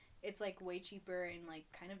college, it's like way cheaper and like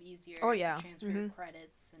kind of easier. Oh yeah. To transfer your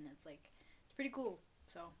credits, and it's pretty cool.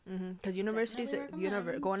 So. Because universities,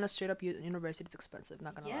 going to straight up university is expensive.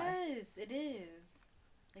 Not gonna lie. Yes, it is.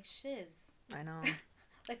 Like shiz. I know.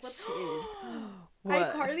 Like what? Shiz.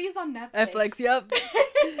 What? iCarly is on Netflix. Netflix, yep.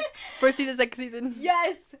 First season, second season.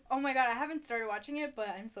 Yes. Oh my god, I haven't started watching it, but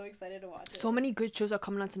I'm so excited to watch it. So many good shows are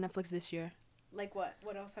coming onto Netflix this year. Like what?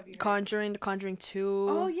 What else have you heard? Conjuring 2.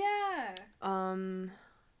 Oh yeah.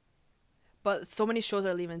 But so many shows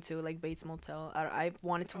are leaving too, like Bates Motel. I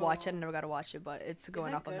wanted to watch it and never got to watch it, but it's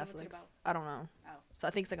going up on What's it Netflix. about? I don't know. Oh. So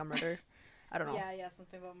I think it's like a murder. I don't know. Yeah,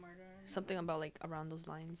 something about murder. Something about like around those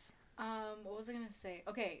lines. What was I gonna say?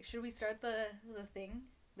 Okay, should we start the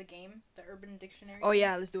game, the Urban Dictionary? Oh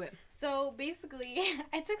yeah, let's do it. So basically,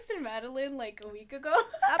 I texted Madeline like a week ago.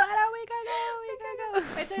 About a week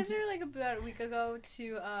ago. I texted her like about a week ago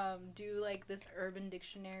to do like this Urban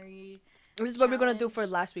Dictionary. This is what we're gonna do for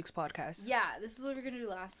last week's podcast. Yeah, this is what we're gonna do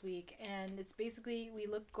last week, and it's basically we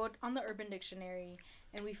go on the Urban Dictionary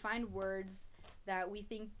and we find words that we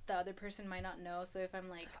think the other person might not know. So if I'm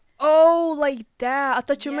like, oh, like that. I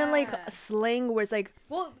thought you meant like a slang where it's like.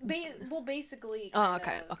 Well, basically. Oh,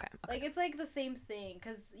 okay. Like it's like the same thing,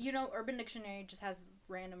 because Urban Dictionary just has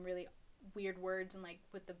random, really weird words and like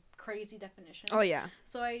with the crazy definitions. Oh yeah.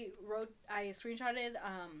 So I screenshotted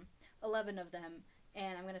 11 of them,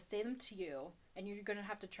 and I'm gonna say them to you, and you're gonna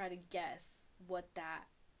have to try to guess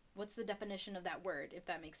what's the definition of that word, if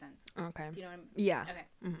that makes sense. Okay. Do you know what I mean? Yeah. Okay.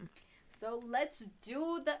 Mm-hmm. So let's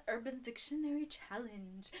do the Urban Dictionary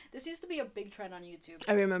Challenge. This used to be a big trend on YouTube.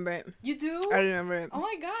 I remember it. You do? I remember it. Oh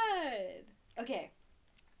my god. Okay.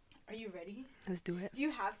 Are you ready? Let's do it. Do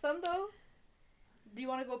you have some though? Do you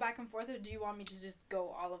want to go back and forth, or do you want me to just go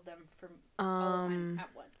all of them from all of mine at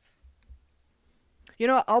once? You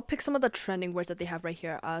know, I'll pick some of the trending words that they have right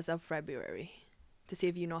here as of February to see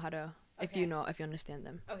if you know how to, if you understand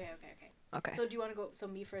them. Okay. Okay. So do you want to go, so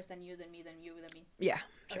me first, then you, then me, then you, then me? Yeah,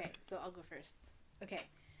 sure. Okay, so I'll go first. Okay.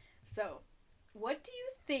 So, what do you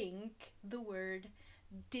think the word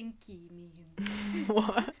dinky means?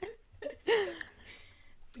 What?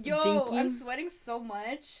 Yo, Dinky? I'm sweating so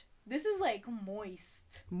much. This is like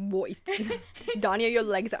moist. Moist. Dania, your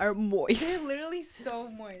legs are moist. They're literally so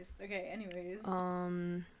moist. Okay, anyways.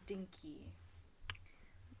 Dinky.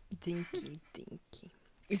 Dinky.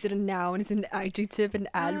 Is it a noun? Is it an adjective? An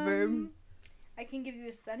adverb? I can give you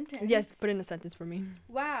a sentence. Yes, put in a sentence for me.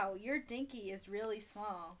 Wow, your dinky is really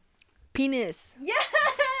small. Penis.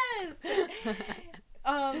 Yes!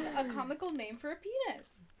 A comical name for a penis.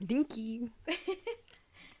 Dinky.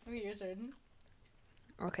 Okay, your turn.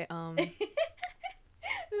 Okay, This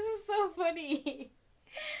is so funny.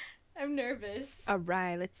 I'm nervous.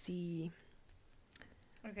 Alright, let's see.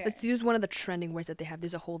 Okay. Let's use one of the trending words that they have.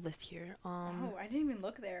 There's a whole list here. Oh, I didn't even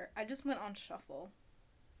look there. I just went on shuffle.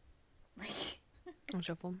 Like on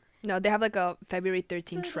shuffle. No, they have like a February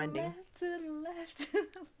 13 trending. To the left, to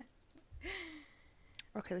the left.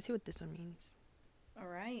 Okay, let's see what this one means.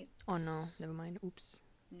 Alright. Oh no, never mind. Oops.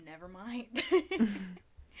 Never mind.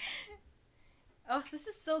 Oh, this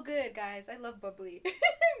is so good, guys. I love Bubbly.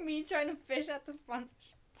 Me trying to fish at the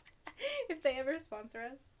sponsorship. If they ever sponsor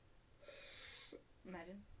us.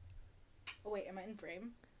 Imagine. Oh, wait, am I in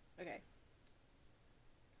frame? Okay.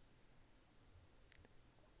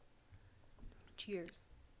 Cheers.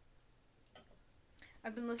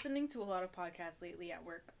 I've been listening to a lot of podcasts lately at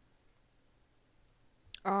work.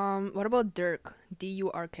 What about Dirk?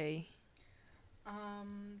 Durk.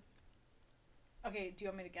 Um. Okay. Do you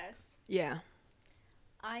want me to guess? Yeah.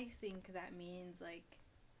 I think that means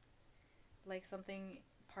like something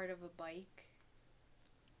part of a bike,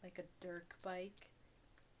 like a Dirk bike.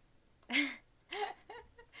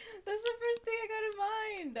 That's the first thing I got in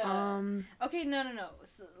mind. Okay, no.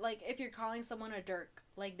 So, like, if you're calling someone a Dirk,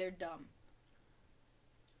 like they're dumb.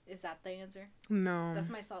 Is that the answer? No. That's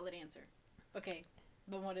my solid answer. Okay,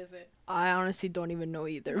 then what is it? I honestly don't even know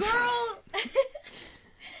either. Girl!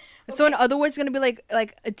 So in other words, it's gonna be like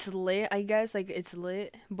it's lit, I guess. Like it's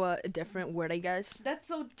lit, but a different word, I guess. That's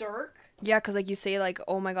so Dirk? Yeah, cause like you say like,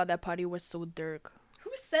 oh my god, that party was so Dirk.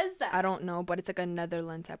 Who says that? I don't know, but it's like a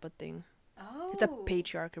Netherlands type of thing. Oh. It's a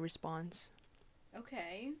patriarchal response.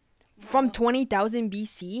 Okay. From Well, 20,000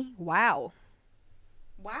 BC. Wow.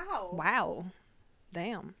 Wow. Wow.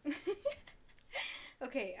 Damn.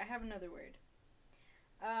 Okay, I have another word.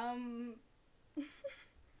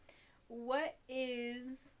 What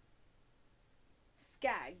is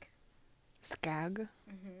skag? Skag.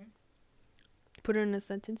 Mm-hmm. Put it in a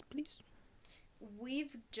sentence, please.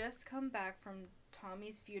 We've just come back from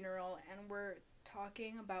Tommy's funeral and we're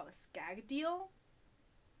talking about a skag deal.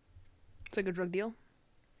 It's like a drug deal.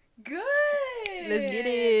 Good. Let's get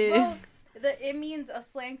it. Well, it means a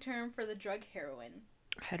slang term for the drug heroin.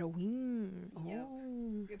 Heroin. Yep.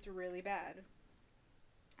 Oh. It's really bad.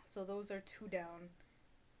 So those are 2 down.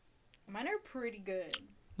 Mine are pretty good.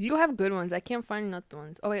 You have good ones. I can't find other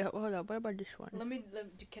ones. Oh wait, hold up. What about this one?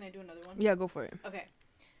 Can I do another one? Yeah, go for it. Okay.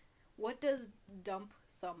 What does dump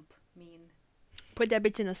thump mean? Put that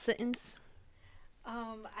bitch in a sentence.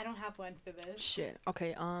 I don't have one for this. Shit.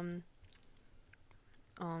 Okay.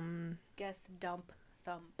 Guess dump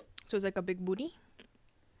thump. So it's like a big booty.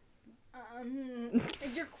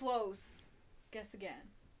 You're close. Guess again.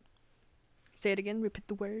 Say it again. Repeat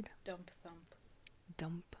the word. Dump thump.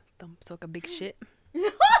 Dump. Thump. So like a big shit.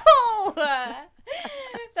 No!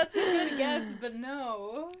 That's a good guess, but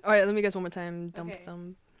no. All right. Let me guess one more time. Dump. Okay.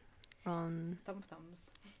 Thump. Thump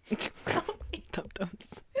thumbs. Dump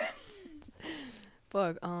thumbs.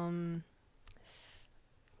 Fuck.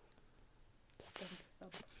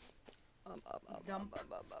 Dump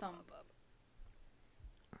thump.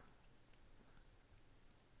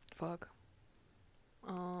 Fuck.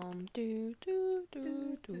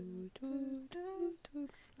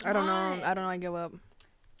 I don't know. I give up.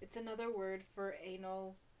 It's another word for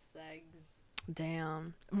anal segs.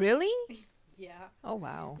 Damn. Really? Yeah. Oh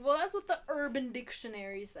wow. Well, that's what the Urban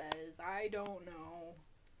Dictionary says. I don't know.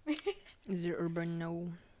 Is it urban?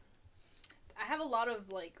 No. I have a lot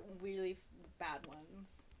of like really bad ones.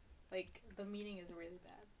 Like the meaning is really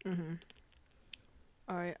bad. Mhm.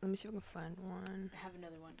 All right. Let me see if I can find one. I have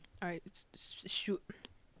another one. All right. Shoot.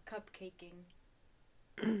 Cupcaking.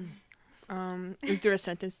 Is there a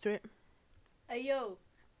sentence to it? Hey yo,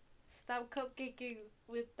 stop cupcaking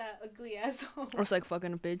with that ugly asshole. Or it's like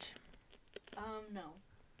fucking a bitch, No.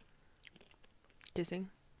 kissing,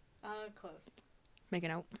 Close.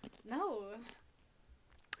 making out, No.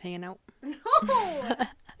 hanging out, No.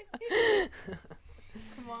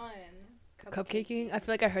 Come on. cupcaking. I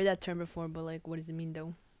feel like I heard that term before, but like, what does it mean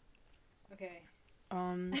though? Okay.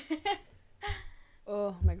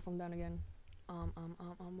 Oh, microphone down again.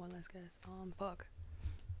 One last guess. Fuck.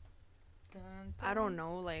 Dun, I don't dun.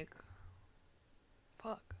 know, like,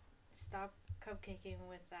 fuck. Stop cupcaking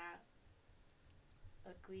with that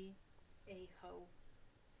ugly a-ho.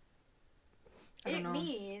 I don't It know.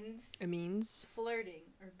 means It means.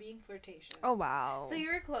 flirting or being flirtatious. Oh wow. So you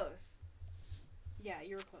were close. Yeah,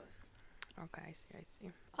 you were close. Okay, I see.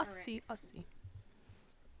 Alright. I see.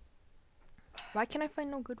 Why can't I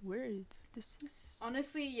find no good words? This is.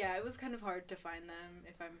 Honestly, yeah, it was kind of hard to find them,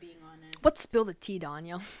 if I'm being honest. What's spill the tea,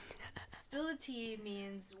 Danya? Spill the tea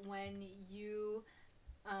means when you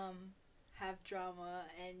have drama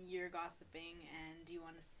and you're gossiping and you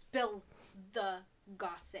want to spill the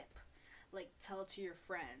gossip. Like, tell it to your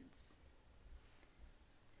friends.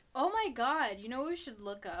 Oh my god, you know what we should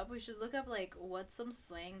look up? We should look up, like, what's some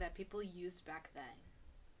slang that people used back then.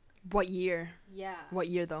 What year? Yeah. What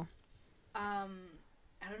year though? I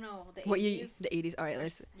don't know. The 80s? What year? The 80s. All right,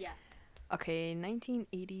 let's. Yeah. Okay,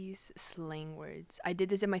 1980s slang words. I did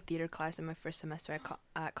this in my theater class in my first semester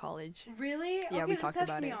at college. Really? Yeah, okay, we talked test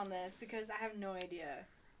about me it. on this because I have no idea.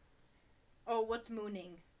 Oh, what's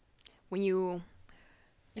mooning? When you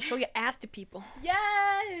show your ass to people.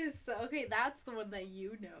 Yes! Okay, that's the one that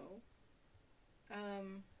you know.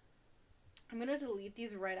 I'm gonna delete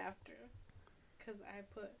these right after. Because I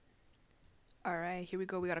put... All right, here we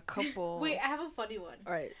go. We got a couple. Wait, I have a funny one.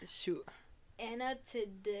 All right, shoot.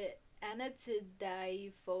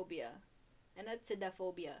 Anatidaphobia.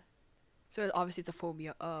 Anatidaphobia. So obviously it's a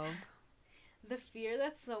phobia of. The fear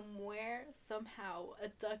that somewhere, somehow, a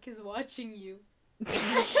duck is watching you.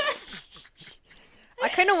 I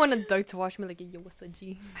kind of want a duck to watch me like, yo, what's up,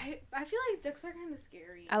 G? I feel like ducks are kind of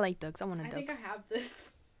scary. I like ducks. I want a I duck. think I have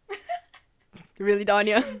this. Really,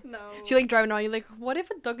 Danya? No. So you like driving around, you're like, what if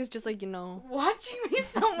a duck is just like, Watching me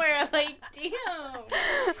somewhere, like,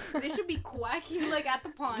 damn. They should be quacking, like, at the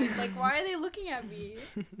pond. Like, why are they looking at me?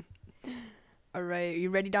 Alright, you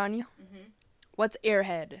ready, Danya? Mm-hmm. What's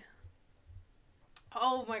airhead?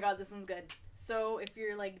 Oh my god, this one's good. So, if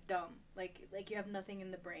you're, like, dumb, like you have nothing in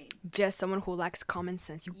the brain. Just someone who lacks common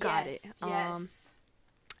sense. You got it. Yes.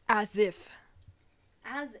 As if.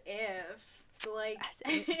 As if. So, like, As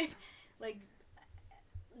if. like,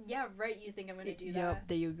 yeah, right, you think I'm gonna do that. Yep,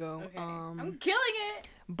 there you go. Okay. I'm killing it!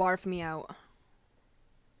 Barf me out.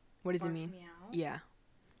 What does it Barf mean? me out? Yeah.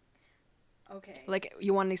 Okay. Like,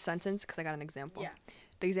 you want a sentence? Because I got an example. Yeah.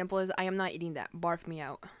 The example is, I am not eating that. Barf me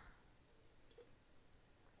out.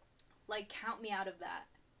 Like, count me out of that.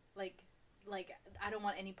 Like, I don't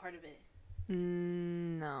want any part of it.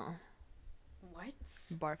 No. What?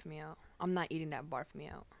 Barf me out. I'm not eating that. Barf me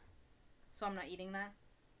out. So I'm not eating that?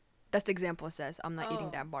 That's the example it says. I'm not eating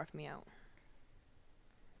Oh. that. Barf me out.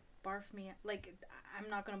 Barf me out. Like, I'm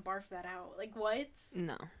not gonna barf that out. Like, what?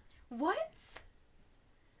 No. What?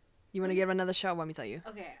 You want to give another shot? Let me tell you.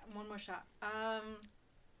 Okay, one more shot. I'm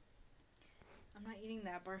not eating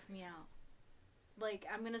that. Barf me out. Like,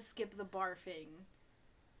 I'm gonna skip the barfing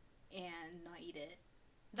and not eat it.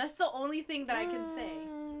 That's the only thing that I can say.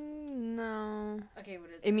 No. Okay,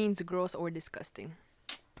 what is It means gross or disgusting.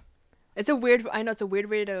 It's a weird. I know it's a weird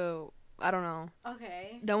way to. I don't know.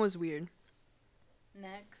 Okay, That was weird.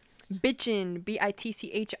 next. Bitchin.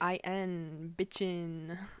 Bitchin.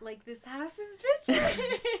 Bitchin. Like, this house is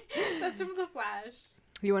bitchin'. That's from The Flash.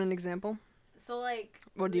 You want an example? So, like...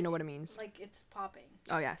 Or do you know what it means? Like, it's popping.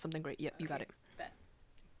 Oh yeah, something great. Yep, you got Okay, it. bet.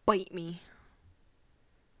 Bite me.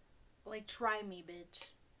 Like, try me, bitch.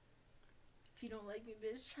 If you don't like me,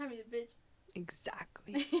 bitch, try me, bitch.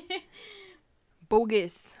 Exactly.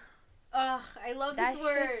 Bogus. Ugh, I love this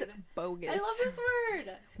word. Shit's bogus. I love this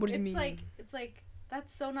word. What does it mean? It's like,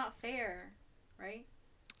 that's so not fair, right?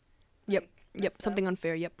 Yep, Like, Yep, messed something up.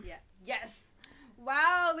 unfair. Yep. Yeah. Yes.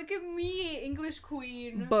 Wow, look at me, English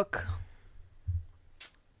queen. Book.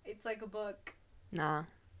 It's like a book. Nah.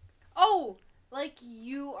 Oh, like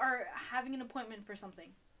you are having an appointment for something.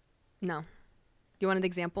 No. You want an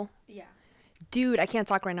example? Yeah. Dude, I can't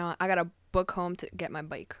talk right now. I gotta book home to get my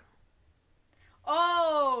bike.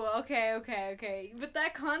 Oh, okay. With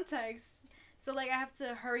that context, so like I have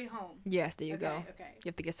to hurry home. Yes, there you go. Okay. You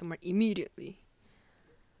have to get somewhere immediately.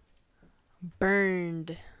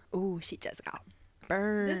 Burned. Ooh, she just got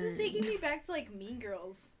burned. This is taking me back to like Mean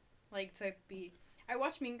Girls, like type B. I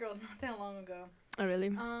watched Mean Girls not that long ago. Oh, really?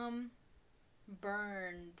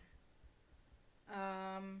 Burned.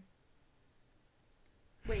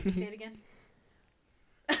 Wait, say it again.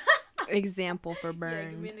 Example for Yeah,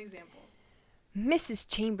 burned. give me an example. Mrs.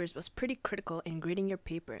 Chambers was pretty critical in grading your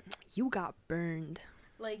paper. You got burned.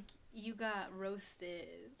 Like you got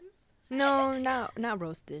roasted. No, not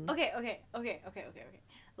roasted. Okay.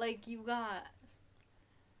 Like you got,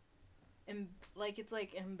 like it's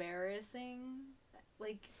like embarrassing.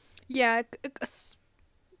 Like Yeah,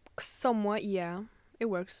 somewhat, yeah. It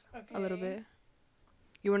works a little Okay. bit.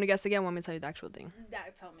 You want to guess again? Want me to tell you the actual thing?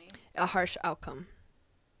 that. Tell me A harsh outcome.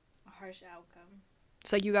 a harsh outcome.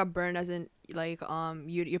 It's like you got burned as in like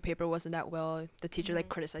your paper wasn't that well. The teacher like Mhm.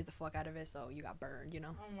 criticized the fuck out of it, so you got burned, you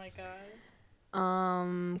know. Oh my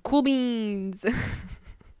god. Cool beans.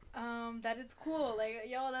 That is cool. Like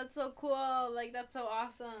yo, that's so cool. Like that's so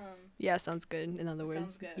awesome. Yeah, sounds good. In other words.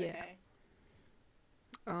 Sounds good. Yeah. Okay.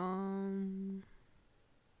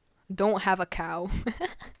 Don't have a cow.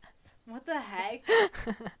 What the heck?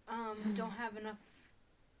 Don't have enough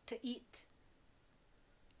to eat.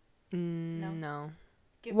 No.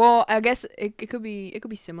 Give Well, I guess it could be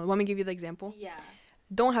similar. Want me to give you the example? Yeah.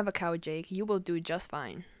 Don't have a cow, Jake. You will do just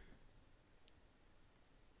fine.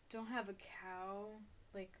 Don't have a cow.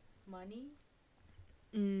 Like money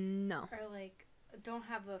No. or like don't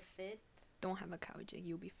have a fit. Don't have a cow, Jake.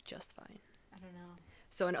 You'll be just fine. I don't know.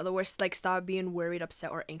 So in other words, like stop being worried,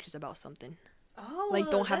 upset, or anxious about something. Oh, Like,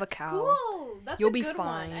 don't have a that's cow. Cool. That's You'll a be good one.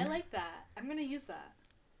 I fine. like that. I'm gonna use that.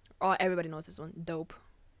 Oh, everybody knows this one. Dope.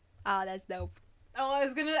 Ah, that's dope. Oh, I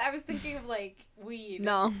was thinking of like weed.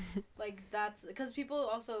 No. Like that's because people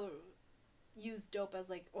also use dope as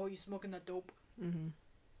like, oh, you smoking that dope. Mm-hmm.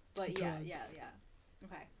 But Drugs. yeah.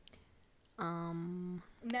 Okay. Um.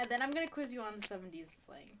 Now then I'm gonna quiz you on the 70s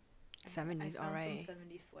slang. 70s, I found alright. some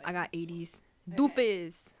 70s slang. I got 80s. Okay.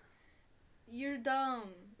 Doofus. You're dumb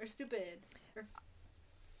or stupid. Or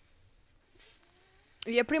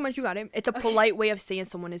Yeah, pretty much you got it. It's a Okay. polite way of saying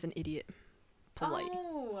someone is an idiot. Polite.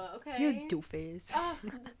 Oh, okay. You doofus. Oh,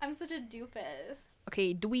 I'm such a doofus.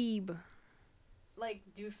 Okay, dweeb. Like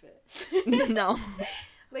doofus. No.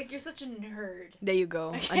 Like you're such a nerd. There you go.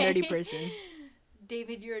 Okay. A nerdy person.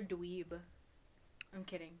 David, you're a dweeb. I'm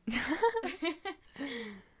kidding.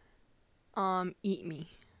 Eat me.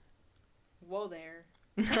 Whoa there.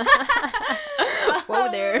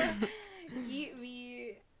 Whoa there. Eat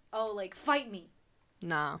me. Oh, like fight me.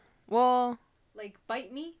 Nah. Well, Like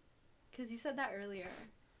bite me? Because you said that earlier.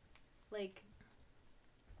 Like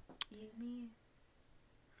eat me?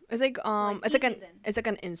 it's like eat me then. it's like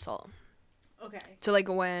an insult. Okay. So like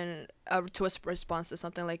when to a response to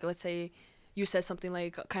something, like let's say you said something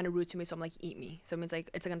like kind of rude to me, so I'm like eat me. So it means like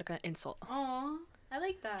it's like an insult. Aw, I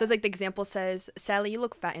like that. So it's like the example says, Sally, you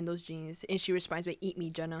look fat in those jeans, and she responds by eat me,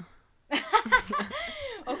 Jenna.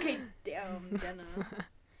 Okay, damn, Jenna.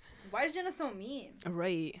 Why is Jenna so mean?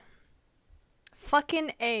 Right.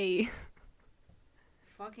 Fucking A.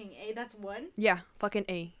 Fucking A, that's one? Yeah, fucking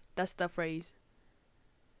A. That's the phrase.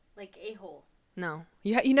 Like a-hole. No,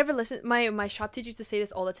 you never listen. My shop teacher used to say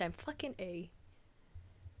this all the time. Fucking A.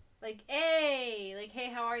 Like A, like hey,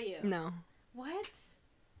 how are you? No. What?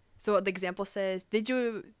 So the example says, did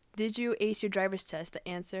you ace your driver's test? The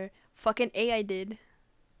answer, fucking A, I did.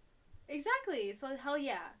 Exactly. So hell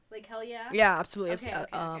yeah. Like hell yeah. Yeah, absolutely. Okay, okay,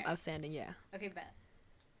 okay. Outstanding. Yeah. Okay, bet.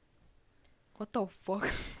 What the fuck?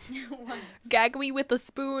 What? Gag me with a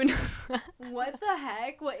spoon. What the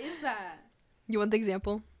heck? What is that? You want the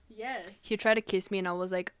example? Yes. He tried to kiss me, and I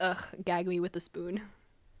was like, ugh, gag me with a spoon.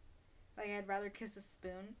 Like I'd rather kiss a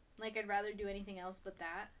spoon. Like I'd rather do anything else but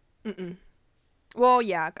that. Mm-mm. Well,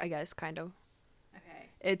 yeah, I guess kind of. Okay.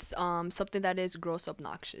 It's something that is gross,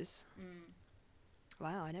 obnoxious. Mm.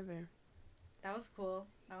 Wow, I never. That was cool.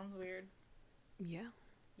 That one's weird. Yeah.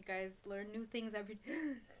 You guys learn new things every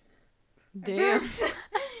Damn.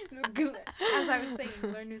 As I was saying, you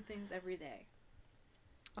learn new things every day.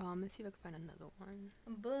 Let's see if I can find another one.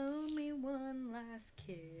 Blow me one last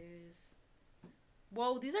kiss.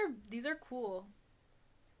 Whoa, these are cool.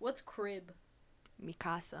 What's crib? Mi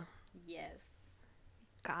casa. Yes.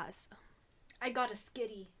 Casa. I got a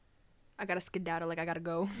skitty. I gotta skedaddle, like I gotta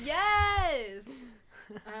go. Yes.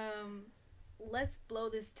 Let's blow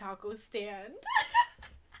this taco stand.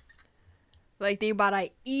 Like they about to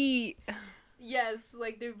eat. Yes,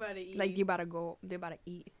 like they're about to eat. Like you about to go. They about to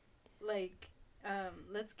eat. Like,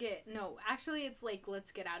 let's get no. Actually, it's like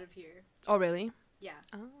let's get out of here. Oh really? Yeah.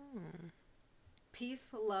 Oh.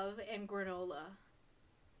 Peace, love, and granola.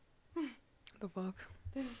 The fuck.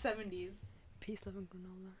 This is 70s. Peace, love, and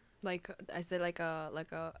granola. Like I said, like a.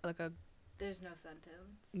 There's no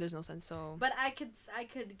sentence. There's no sense. So. But I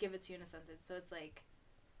could give it to you in a sentence. So it's like,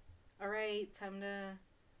 all right,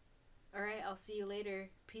 I'll see you later.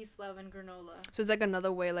 Peace, love, and granola. So it's like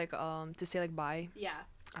another way, like to say like bye. Yeah,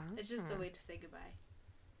 Ah. it's just a way to say goodbye.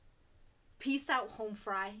 Peace out, home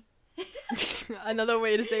fry. Another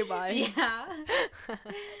way to say bye. Yeah.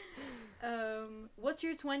 What's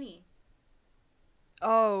your 20?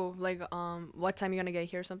 Oh, like what time you gonna get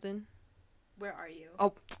here or something? Where are you?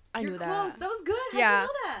 Oh, I You're knew close. that. That was good. How'd Yeah. you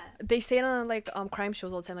know that? They say it on like crime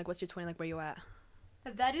shows all the time. Like, what's your 20? Like, where you at?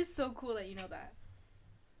 That is so cool that you know that.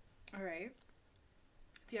 All right.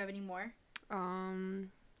 Do you have any more?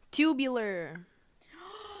 Tubular.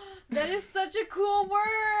 That is such a cool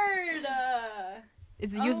word.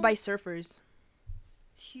 It's used by surfers.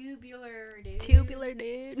 Tubular, dude. Tubular,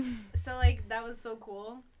 dude. So like that was so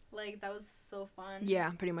cool. Like that was so fun.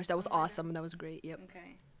 Yeah, pretty much. That was Something like awesome. That was great. Yep.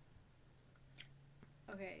 Okay.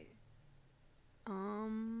 Okay.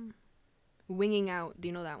 Winging out. Do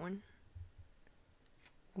you know that one?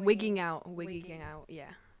 Wigging out. Wigging out.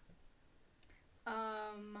 Yeah.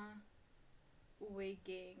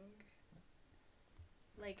 Wigging.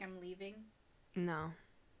 Like I'm leaving. No.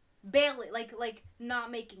 Bail it. Like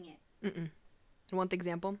not making it. Mm-mm. Want the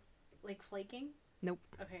example? Like flaking. Nope.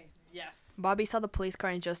 Okay. Yes. Bobby saw the police car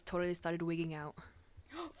and just totally started wigging out.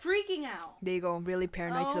 Freaking out. There you go. Really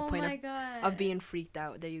paranoid to the point Oh my God. of being freaked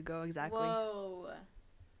out. There you go. Exactly. Whoa.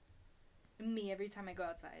 Me every time I go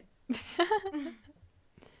outside.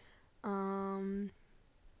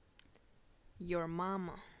 Your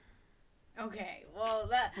mama. Okay, well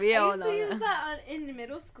that We I all used to know use that. that in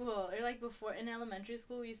middle school or like before in elementary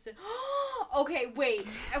school. We used to. Okay, wait.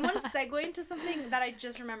 I want to segue into something that I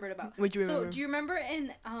just remembered about. What'd you remember? So, do you remember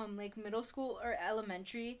in like middle school or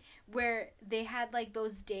elementary where they had like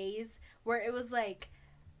those days where it was like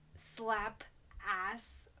slap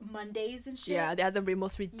ass Mondays and shit. Yeah, they had the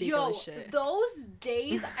most ridiculous Yo, shit. those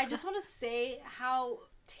days, I just want to say how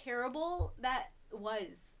terrible that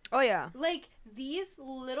was. Oh yeah. Like, these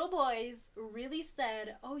little boys really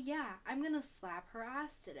said, oh yeah, I'm gonna slap her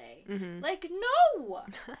ass today. Mm-hmm. Like, no!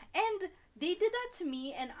 And they did that to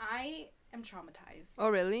me, and I am traumatized. Oh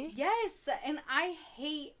really? Yes, and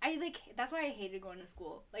that's why I hated going to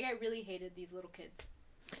school. Like, I really hated these little kids.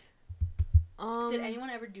 Did anyone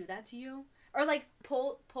ever do that to you? Or, like,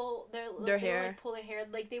 pull Their hair? Like, pull their hair.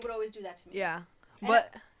 Like, they would always do that to me. Yeah, And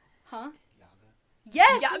but Huh? Yaga.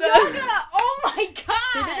 Yes, Yaga. yoga! Oh my god!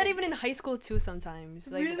 they did that even in high school too sometimes.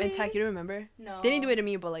 Like in Really? tech, you don't remember? No. They didn't do it to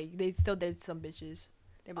me, but like they still did some bitches.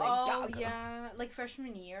 They'd be like, Oh, "Yaga." yeah. Like,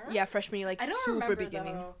 freshman year? Yeah, freshman year, like I don't super remember,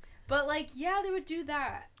 beginning. though. But, like, yeah, they would do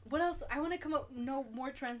that. What else? I want to know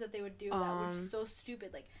more trends that they would do that were so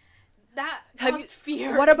stupid. Like, that Have caused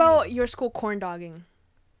fear. What in me. about your school corn dogging?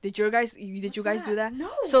 Did you guys do that? No.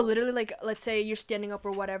 So literally, like, let's say you're standing up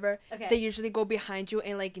or whatever, Okay. they usually go behind you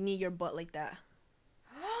and like knee your butt like that.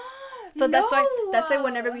 So that's why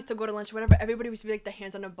whenever we used to go to lunch, whatever, everybody used to be like their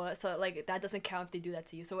hands on their butt. So like that doesn't count if they do that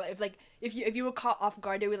to you. So if you were caught off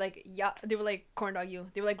guard, they would like they would like corn dog you.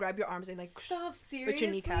 They would like grab your arms and like Stop, seriously? with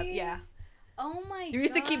your kneecap. Yeah. Oh my god. You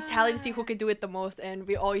used to keep tally to see who could do it the most, and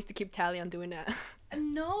we all used to keep tally on doing that.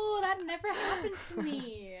 No, that never happened to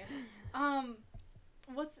me.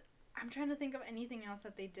 I'm trying to think of anything else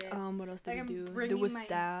that they did. What else did Like, we I'm do? There bringing was my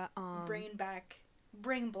that.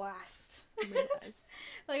 Brain blast.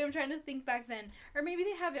 Like, I'm trying to think back then. Or maybe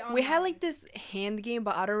they have it on. We had like this hand game,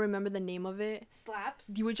 but I don't remember the name of it. Slaps.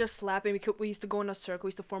 You would just slap, and we used to go in a circle. We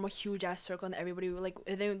used to form a huge ass circle, and everybody would like,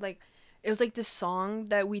 and then like, it was like this song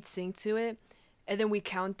that we'd sing to it, and then we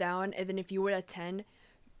count down, and then if you were at 10,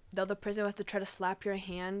 the other person has to try to slap your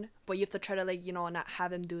hand, but you have to try to like, not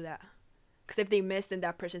have them do that, because if they miss, then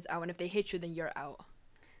that person's out, and if they hit you, then you're out.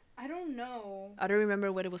 I don't know. I don't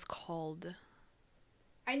remember what it was called.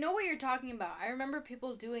 I know what you're talking about. I remember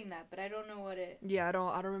people doing that, but I don't know what it. Yeah, I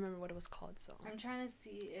don't remember what it was called. So I'm trying to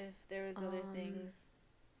see if there was other things.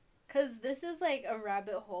 Cause this is like a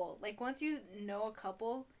rabbit hole. Like, once you know a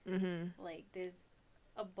couple, like, there's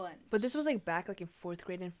a bunch. But this was like back like in 4th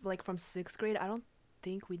grade, and like from 6th grade, I don't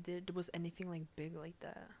think was anything like big like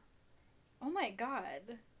that. Oh my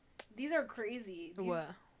god, these are crazy.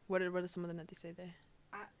 What are some of them that they say there?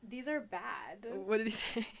 These are bad. What did he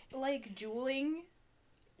say? Like, dueling.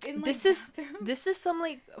 In, like, This is bathrooms. this is some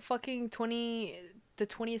like fucking the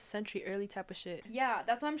 20th century early type of shit. Yeah,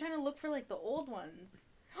 that's why I'm trying to look for like the old ones.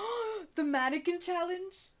 The mannequin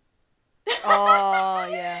challenge. Oh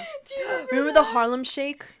yeah. Do you Remember the Harlem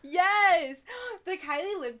Shake? Yes, the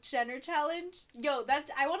Kylie Lip Jenner challenge. Yo,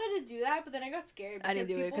 I wanted to do that, but then I got scared. I didn't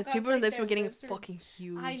do it because got, people's like, lips their were getting lips fucking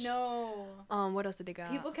huge. I know. What else did they got?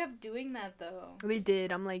 People kept doing that though. They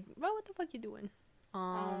did. I'm like, bro, what the fuck you doing?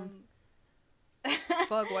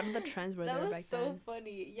 Fuck, what are the trends were that there was back so then?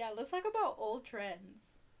 funny. Yeah, let's talk about old trends.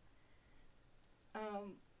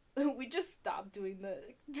 We just stopped doing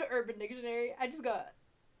the Urban Dictionary.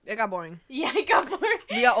 It got boring. Yeah, I got bored.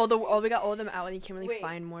 We got all of them out, and you can't really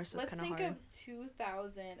find more, so it's kind of hard. Let's think of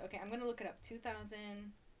 2000. Okay, I'm gonna look it up. 2000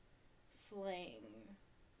 slang.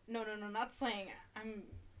 No, not slang. I'm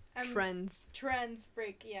Trends. Trends,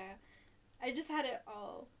 freak, yeah. I just had it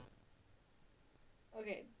all.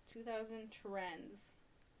 Okay, 2000 trends.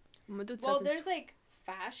 I'm gonna do Well, 2000 there's like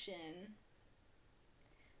fashion.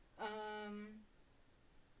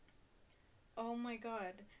 Oh my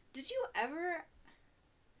god. Did you ever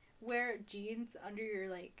wear jeans under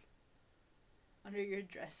your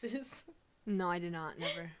dresses? No, I did not.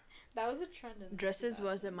 Never. That was a trend in the Dresses 2000s.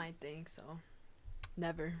 wasn't my thing, so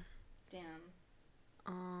never. Damn.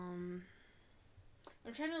 Um,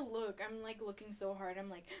 I'm trying to look. I'm like looking so hard. I'm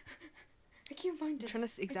like I can't find it. trying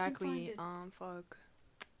to exactly. I can't find it. Fuck.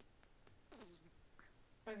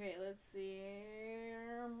 Okay, let's see.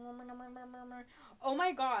 Oh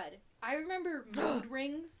my god. I remember mood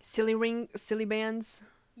rings. Silly bands.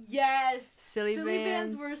 Yes. Silly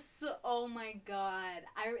bands. were so. Oh my god.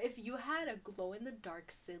 If you had a glow in the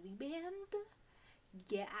dark silly band,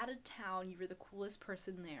 get out of town. You were the coolest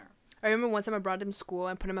person there. I remember one time I brought them to school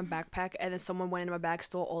and put them in my backpack, and then someone went into my bag,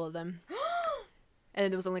 stole all of them, and then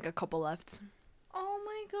there was only like a couple left. Oh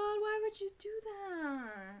my god, why would you do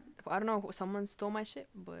that? I don't know. Someone stole my shit,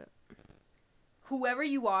 but Whoever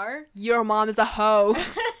you are, your mom is a hoe.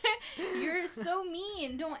 you're so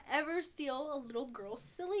mean. Don't ever steal a little girl's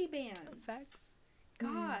silly band. Facts.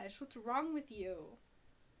 Gosh, what's wrong with you?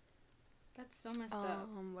 That's so messed up.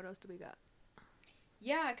 What else do we got?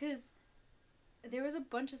 Yeah, 'cause there was a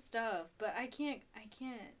bunch of stuff, but I can't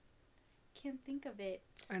can't think of it.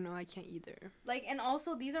 I know, I can't either. Like, and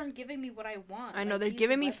also these aren't giving me what I want. I know, Like, they're these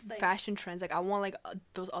giving me websites- fashion trends. Like, I want, like,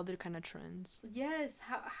 those other kind of trends. Yes.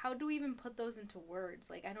 How do we even put those into words?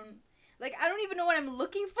 Like, I don't even know what I'm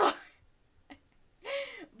looking for.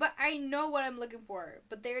 But I know what I'm looking for.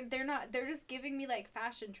 But they're not. They're just giving me like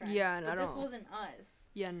fashion trends. Yeah, and but I this don't- wasn't us.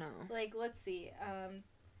 Yeah, no. Like, let's see.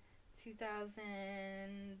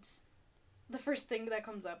 2000. The first thing that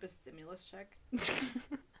comes up is stimulus check.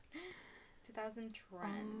 2000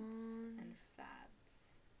 trends and fads.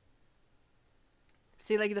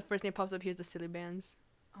 See, like, the first name pops up here is the silly bands.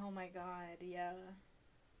 Oh my god, yeah.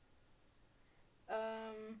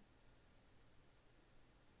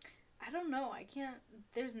 I don't know. I can't.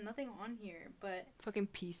 There's nothing on here, but Fucking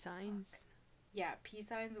peace signs. yeah, peace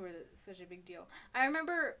signs were such a big deal. I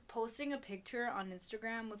remember posting a picture on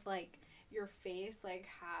Instagram with like your face, like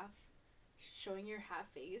half, showing your half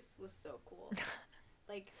face was so cool.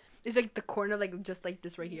 Like, It's like the corner, like, just like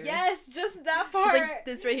this right here. yes, just that part. Just like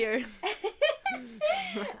this right here.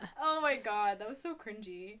 Oh my god, that was so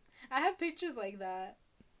cringy. I have pictures like that.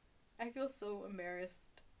 I feel so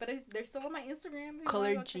embarrassed. But they're still on my Instagram. if you wanna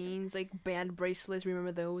Colored go check it. jeans, like, band bracelets.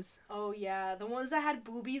 Remember those? Oh yeah, the ones that had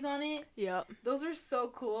boobies on it. Yep. Those were so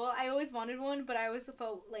cool. I always wanted one, but I always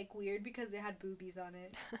felt like weird because they had boobies on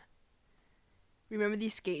it. Remember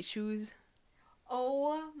these skate shoes?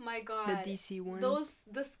 Oh my god. The DC ones?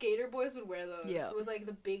 The skater boys would wear those. Yeah. With like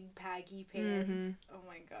the big baggy pants. Mhm. Oh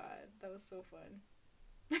my god, that was so fun.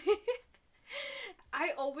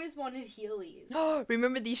 I always wanted Heelys.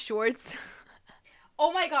 Remember these shorts?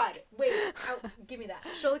 Oh my god, wait, give me that.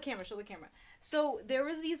 Show the camera. So there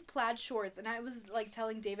was these plaid shorts, and I was like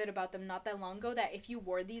telling David about them not that long ago, that if you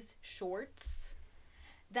wore these shorts,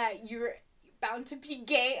 that you're bound to be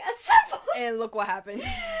gay at some point. And look what happened.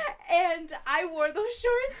 And I wore those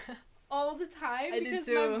shorts all the time I did because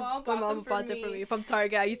too. my mom bought them for me. From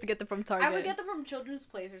Target. I used to get them from Target. I would get them from Children's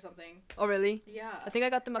Place or something. Oh, really? Yeah. I think I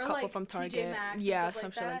got them a Or, couple like, from TJ Target. Maxx and Yeah, stuff some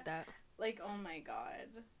like shit like that. that. Like, oh my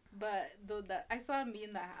god. But though that I saw a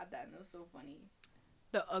meme that had that and it was so funny.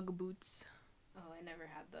 The Ugg boots. Oh, I never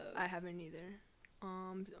had those. I haven't either.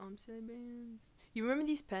 Silly bands. You remember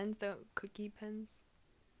these pens, the cookie pens?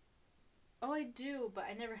 Oh, I do, but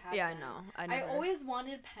I never had Yeah, them. I know. I I never. always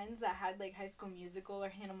wanted pens that had like High School Musical or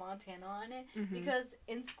Hannah Montana on it Mhm. because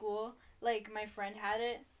in school, like my friend had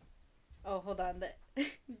it. Oh, hold on, the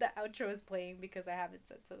the outro is playing because I haven't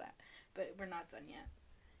said so that, but we're not done yet.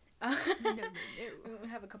 We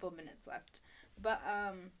have a couple of minutes left, but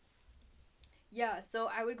yeah. So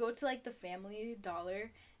I would go to like the Family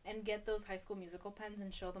Dollar and get those High School Musical pens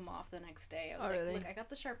and show them off the next day. I was Oh, like, really? look, I got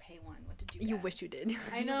the Sharpay one. What did you? You get? wish you did.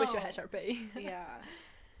 I You wish you know. had Sharpay. Yeah.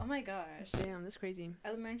 Oh my gosh. Damn, that's crazy.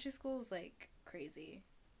 Elementary school was like crazy.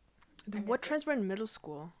 I What miss it. trends were in middle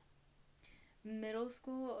school? Middle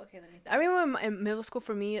school. Okay, let me. I remember in middle school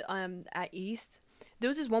for me, at East, there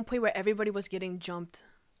was this one point where everybody was getting jumped.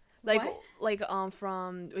 Like, What?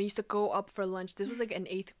 from we used to go up for lunch. This was like in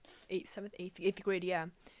eighth grade, yeah.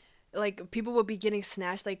 Like people would be getting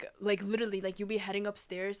snatched, like literally, like you'd be heading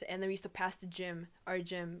upstairs, and then we used to pass the gym, our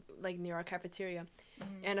gym, like near our cafeteria.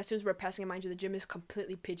 And as soon as we're passing it, mind you, the gym is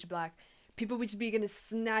completely pitch black. People would just be getting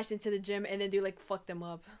snatched into the gym, and then they like fuck them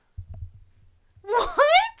up. What?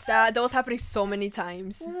 That was happening so many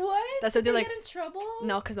times. What? That's Did what they're they like. get in trouble?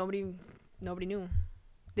 No, cause nobody knew.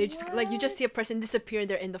 They just like you just see a What? person disappear, and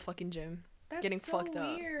they're in the fucking gym. That's getting so fucked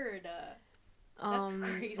up. weird. That's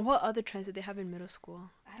crazy. What other trends did they have in middle school?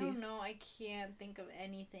 I don't know. I can't think of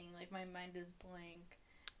anything. Like my mind is blank.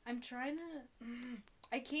 I'm trying to.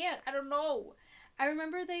 I can't. I don't know. I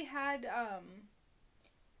remember they had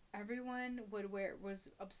everyone was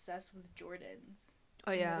obsessed with Jordans.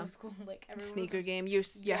 Oh in yeah, middle school. Like everyone was sneaker game. You had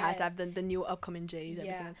to Yes. have the new upcoming J's every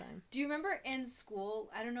Yeah. single time. Do you remember in school?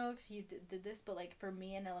 I don't know if you did this, but like for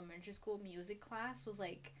me in elementary school, music class was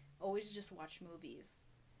like always just watch movies.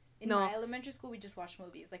 In No. my elementary school, we just watched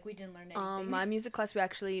movies. Like we didn't learn anything. My music class,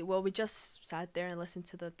 we just sat there and listened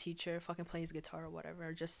to the teacher fucking play his guitar or whatever,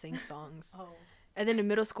 or just sing songs. Oh, And then in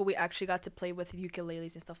middle school, we actually got to play with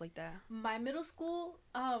ukuleles and stuff like that. my middle school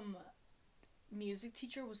music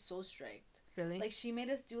teacher was so strict. Really? Like she made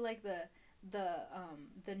us do like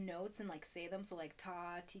the notes and like say them. So like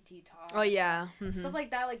ta ti ti ta. Oh yeah. Mhm. Stuff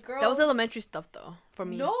like that. Like girl. That was elementary stuff though for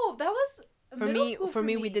me. No, that was For middle me, school for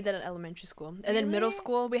me, we did that in elementary school, and then middle Really?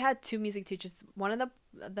 school, we had two music teachers. One of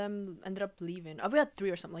them ended up leaving. Oh, we had three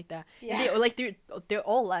or something like that. Yeah. They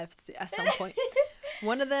all left at some point.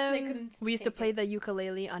 One of them, couldn't we used to take play it. the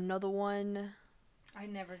ukulele. Another one, I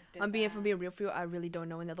never did. I'm being that. real for you, I really don't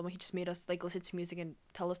know. Another one, he just made us like listen to music and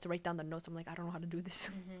tell us to write down the notes. I'm like, I don't know how to do this.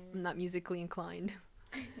 Mhm. I'm not musically inclined.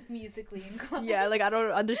 Musically inclined. Yeah, like I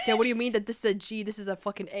don't understand. What do you mean that this is a G? This is a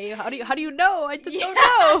fucking A. How do you know? I just don't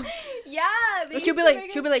know. Yeah. They Like, used to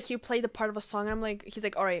make he'll us- be like, he'll play the part of a song, and I'm like, he's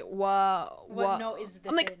like, all right, What note is this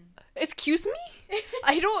I'm like, in? excuse me?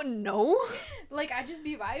 I don't know. Like, I just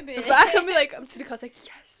be vibing. Facts, I'll be like, I'm to the class, like,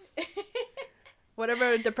 yes.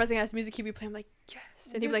 Whatever depressing ass music he'd be playing, I'm like, yes.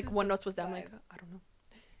 And he'd be This like, is one the notes was down, I'm like, vibe. I don't know.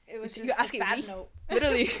 It was You're just asking a sad me? note.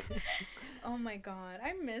 Literally. Oh my god,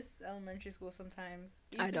 I miss elementary school sometimes.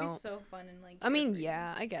 It I used to be don't. so fun and like. I mean, carefree.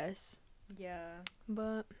 yeah, I guess. Yeah,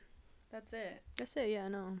 But that's it. that's it, yeah,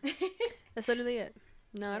 no. That's literally it.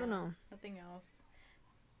 No, I don't Yeah. know. Nothing else.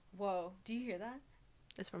 Whoa, do you hear that?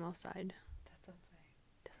 It's from outside. That's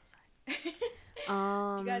outside. That's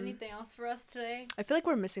outside. You got anything else for us today? I feel like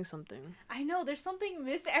we're missing something. I know there's something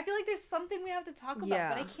missing. I feel like there's something we have to talk about, but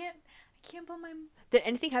I Yeah. can't put my Did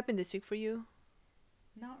anything happen this week for you?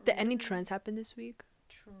 not. Did any really trends happen this week?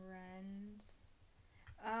 Trends.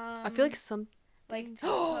 I feel like some. like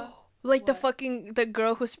TikTok. Like What? the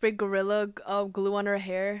girl who sprayed gorilla glue on her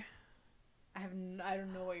hair. I don't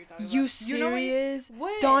know what you're talking You about. You know what you- serious?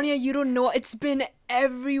 What? Danya, you don't know. It's been What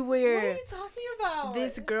everywhere. are you talking about?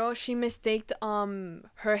 This girl, she mistaked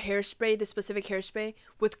her hairspray, the specific hairspray,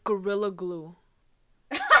 with gorilla glue.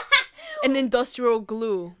 An industrial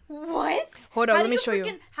glue. What? Hold on, How let do me show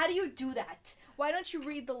you. How do you do that? Why don't you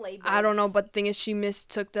read the labels? I don't know, but the thing is, she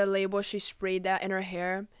mistook the label. She sprayed that in her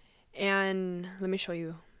hair, and let me show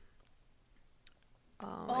you.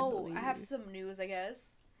 I have some news, I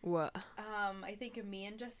guess. What? I think me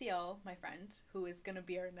and Jessiel, my friend, who is gonna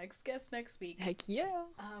be our next guest next week, Heck yeah.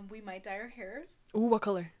 we might dye our hairs. Ooh, what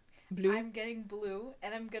color? Blue. I'm getting blue,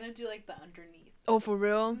 and I'm gonna do like the underneath. Oh, for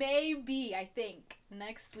real? Maybe I think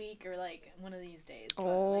next week or like one of these days. but,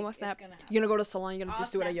 Oh, like, my it's snap. gonna happen. You're gonna go to the salon. You're gonna I'll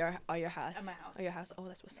just do it at snap your house. at my house. At your house. Oh,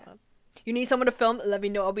 that's what's Yeah. up. You need someone to film? Let me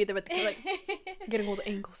know. I'll be there with the like getting all the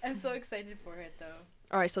angles. I'm so excited for it though.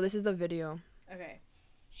 All right, so this is the video. Okay.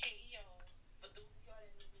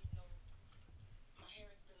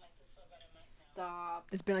 Stop.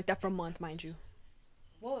 It's been like that for a month, mind you.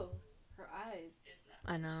 Whoa, her eyes.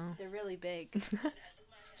 I know. They're really big.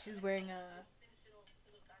 She's wearing a.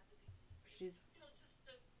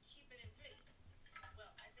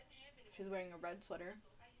 She's wearing a red sweater.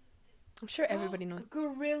 I'm sure everybody knows.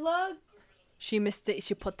 Gorilla. She missed it.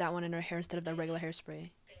 She put that one in her hair instead of the regular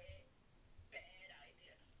hairspray.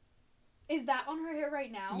 Is that on her hair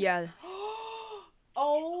right now? Yeah,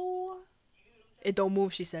 Oh. it don't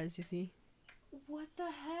move. She says. You see. What the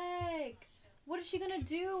heck? What is she gonna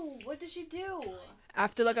do? What did she do?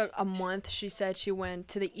 After like a month, she said she went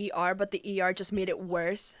to the ER, but the ER just made it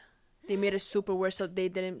worse. They made it super worse, so they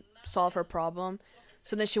didn't solve her problem.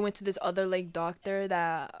 So then she went to this other like doctor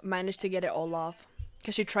that managed to get it all off.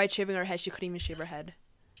 Cause she tried shaving her head, she couldn't even shave her head.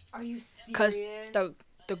 Are you serious? Cause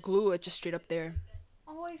the glue is just straight up there.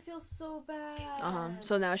 Oh, I feel so bad.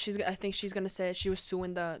 So now I think she's gonna say she was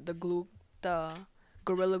suing the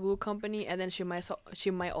Gorilla Glue company, and then she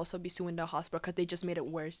might also be suing the hospital because they just made it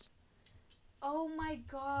worse. Oh my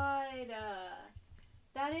god.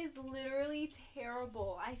 That is literally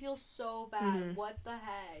terrible. I feel so bad. Mhm. What the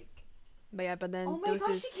heck? But then Oh there my was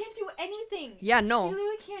gosh, this. she can't do anything. Yeah, no. She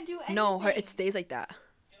literally can't do anything. No, it stays like that.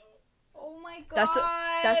 Oh my god.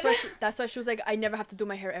 That's why she was like, I never have to do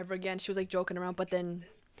my hair ever again. She was like joking around, but then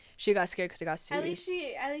she got scared because it got At least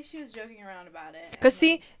serious. she was joking around about it. Cause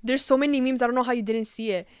see, there's so many memes. I don't know how you didn't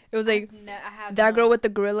see it. It was like I have that girl not. with the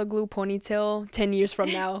Gorilla Glue ponytail. 10 years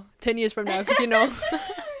from now. 10 years from now, cause you know.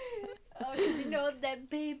 Oh, because you know that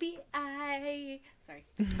baby I. Sorry.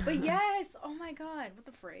 But yes. Oh my god. What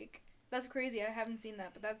the freak? That's crazy. I haven't seen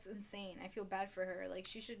that, but that's insane. I feel bad for her. Like,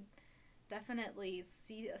 she should definitely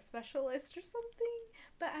see a specialist or something.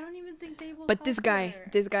 But I don't even think they will. But help her.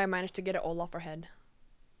 this guy managed to get it all off her head.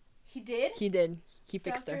 He did? He did. He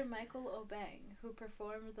fixed Dr. her. Michael Obeng, who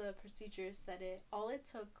performed the procedure, said all it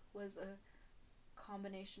took was a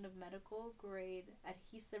combination of medical grade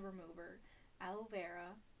adhesive remover, aloe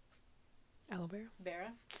vera, Aloe vera.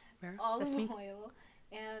 Vera. That's olive me. oil,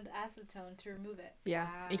 and acetone to remove it. Yeah,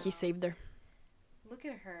 and he Wow. saved her. Look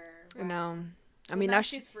at her. And now, So I mean, now now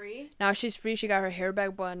she's free. now she's free. She got her hair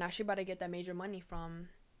back, but now she about to get that major money from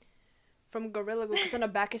Gorilla Glue. Because on the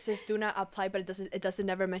back it says "Do not apply," but it doesn't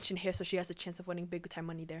never mention hair, so she has a chance of winning big time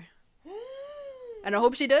money there. And I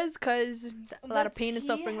hope she does, cause a lot of pain and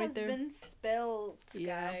suffering right there. Has been spilled,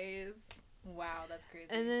 Yeah. guys. Wow, that's crazy.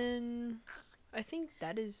 And then I think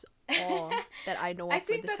that is all that I know of I for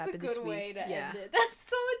think this that's a happened this good week. way to Yeah. end it. That's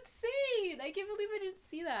so insane. I can't believe I didn't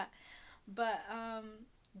see that. But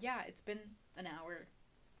yeah, it's been an hour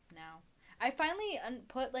now. I finally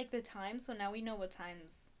put like the time, so now we know what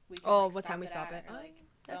times we can, Oh, like, what time we stop at, it? or, Oh, like,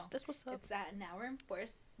 that's so that's what's up. it's at an hour and 4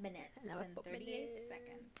 minutes An hour and and 4 38 minutes.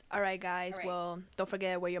 seconds. All right, guys. All right. Well, don't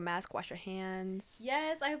forget, wear your mask, wash your hands.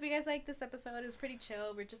 Yes, I hope you guys liked this episode. It was pretty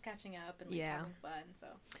chill. We're just catching up and like, Yeah. having fun. So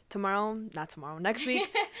Not tomorrow. Next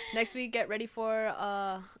week. Next week, get ready for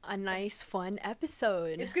a nice, fun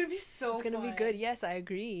episode. it's gonna be so. It's gonna be fun. good. Yes, I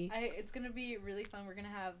agree. It's gonna be really fun. We're gonna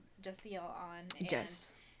have Jesse L on. And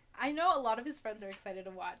Yes, I know a lot of his friends are excited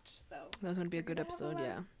to watch. So that's gonna be a we're good gonna have episode. lot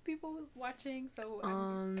Yeah, of people watching. So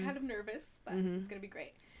I'm kind of nervous, but mhm. it's gonna be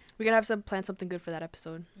great. we're gonna have some plan something good for that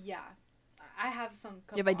episode. Yeah, I have some.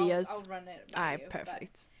 You have ideas? I'll run it. All by right, you, but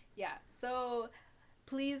perfect. yeah. So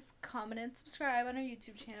please comment and subscribe on our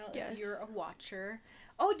YouTube channel Yes. if you're a watcher.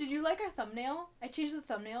 Oh, did you like our thumbnail? I changed the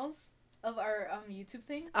thumbnails of our YouTube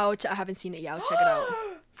thing. I haven't seen it yet. I'll check it out.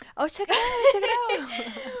 Oh, check it out. Check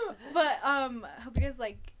it out. But hope you guys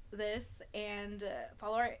like this and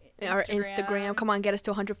follow our Our Instagram. Come on, get us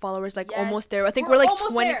to 100 followers. Like Yes. almost there. I think We're we're like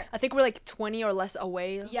almost 20. there. I think we're like 20 or less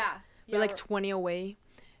away. Yeah. We're like 20 away.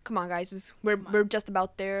 Come on, guys. Come on. We're just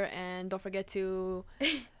about there, and don't forget to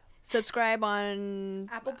subscribe on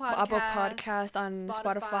Apple Podcast, on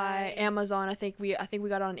Spotify, Amazon. I think we got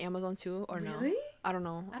it on Amazon too, or no? Really? I don't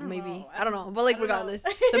know. I don't Maybe. know. I don't know. But like I don't know. regardless,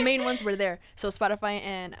 the main ones were there. So Spotify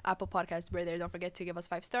and Apple Podcasts were there. Don't forget to give us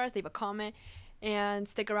 5 stars, leave a comment, and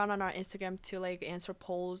stick around on our Instagram to like answer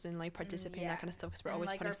polls and like participate in yeah. that kind of stuff because we're And, always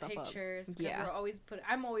like, putting our stuff up. pictures, 'cause Yeah.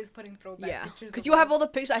 I'm always putting throwback Yeah, pictures. because of you have us. all the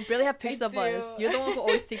pictures. I barely have pictures of us. do. You're the one who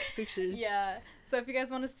always takes pictures. Yeah. So if you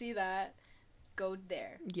guys want to see that, go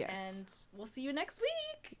there. Yes. And we'll see you next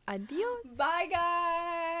week. Adios. Bye,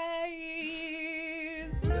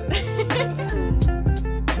 guys.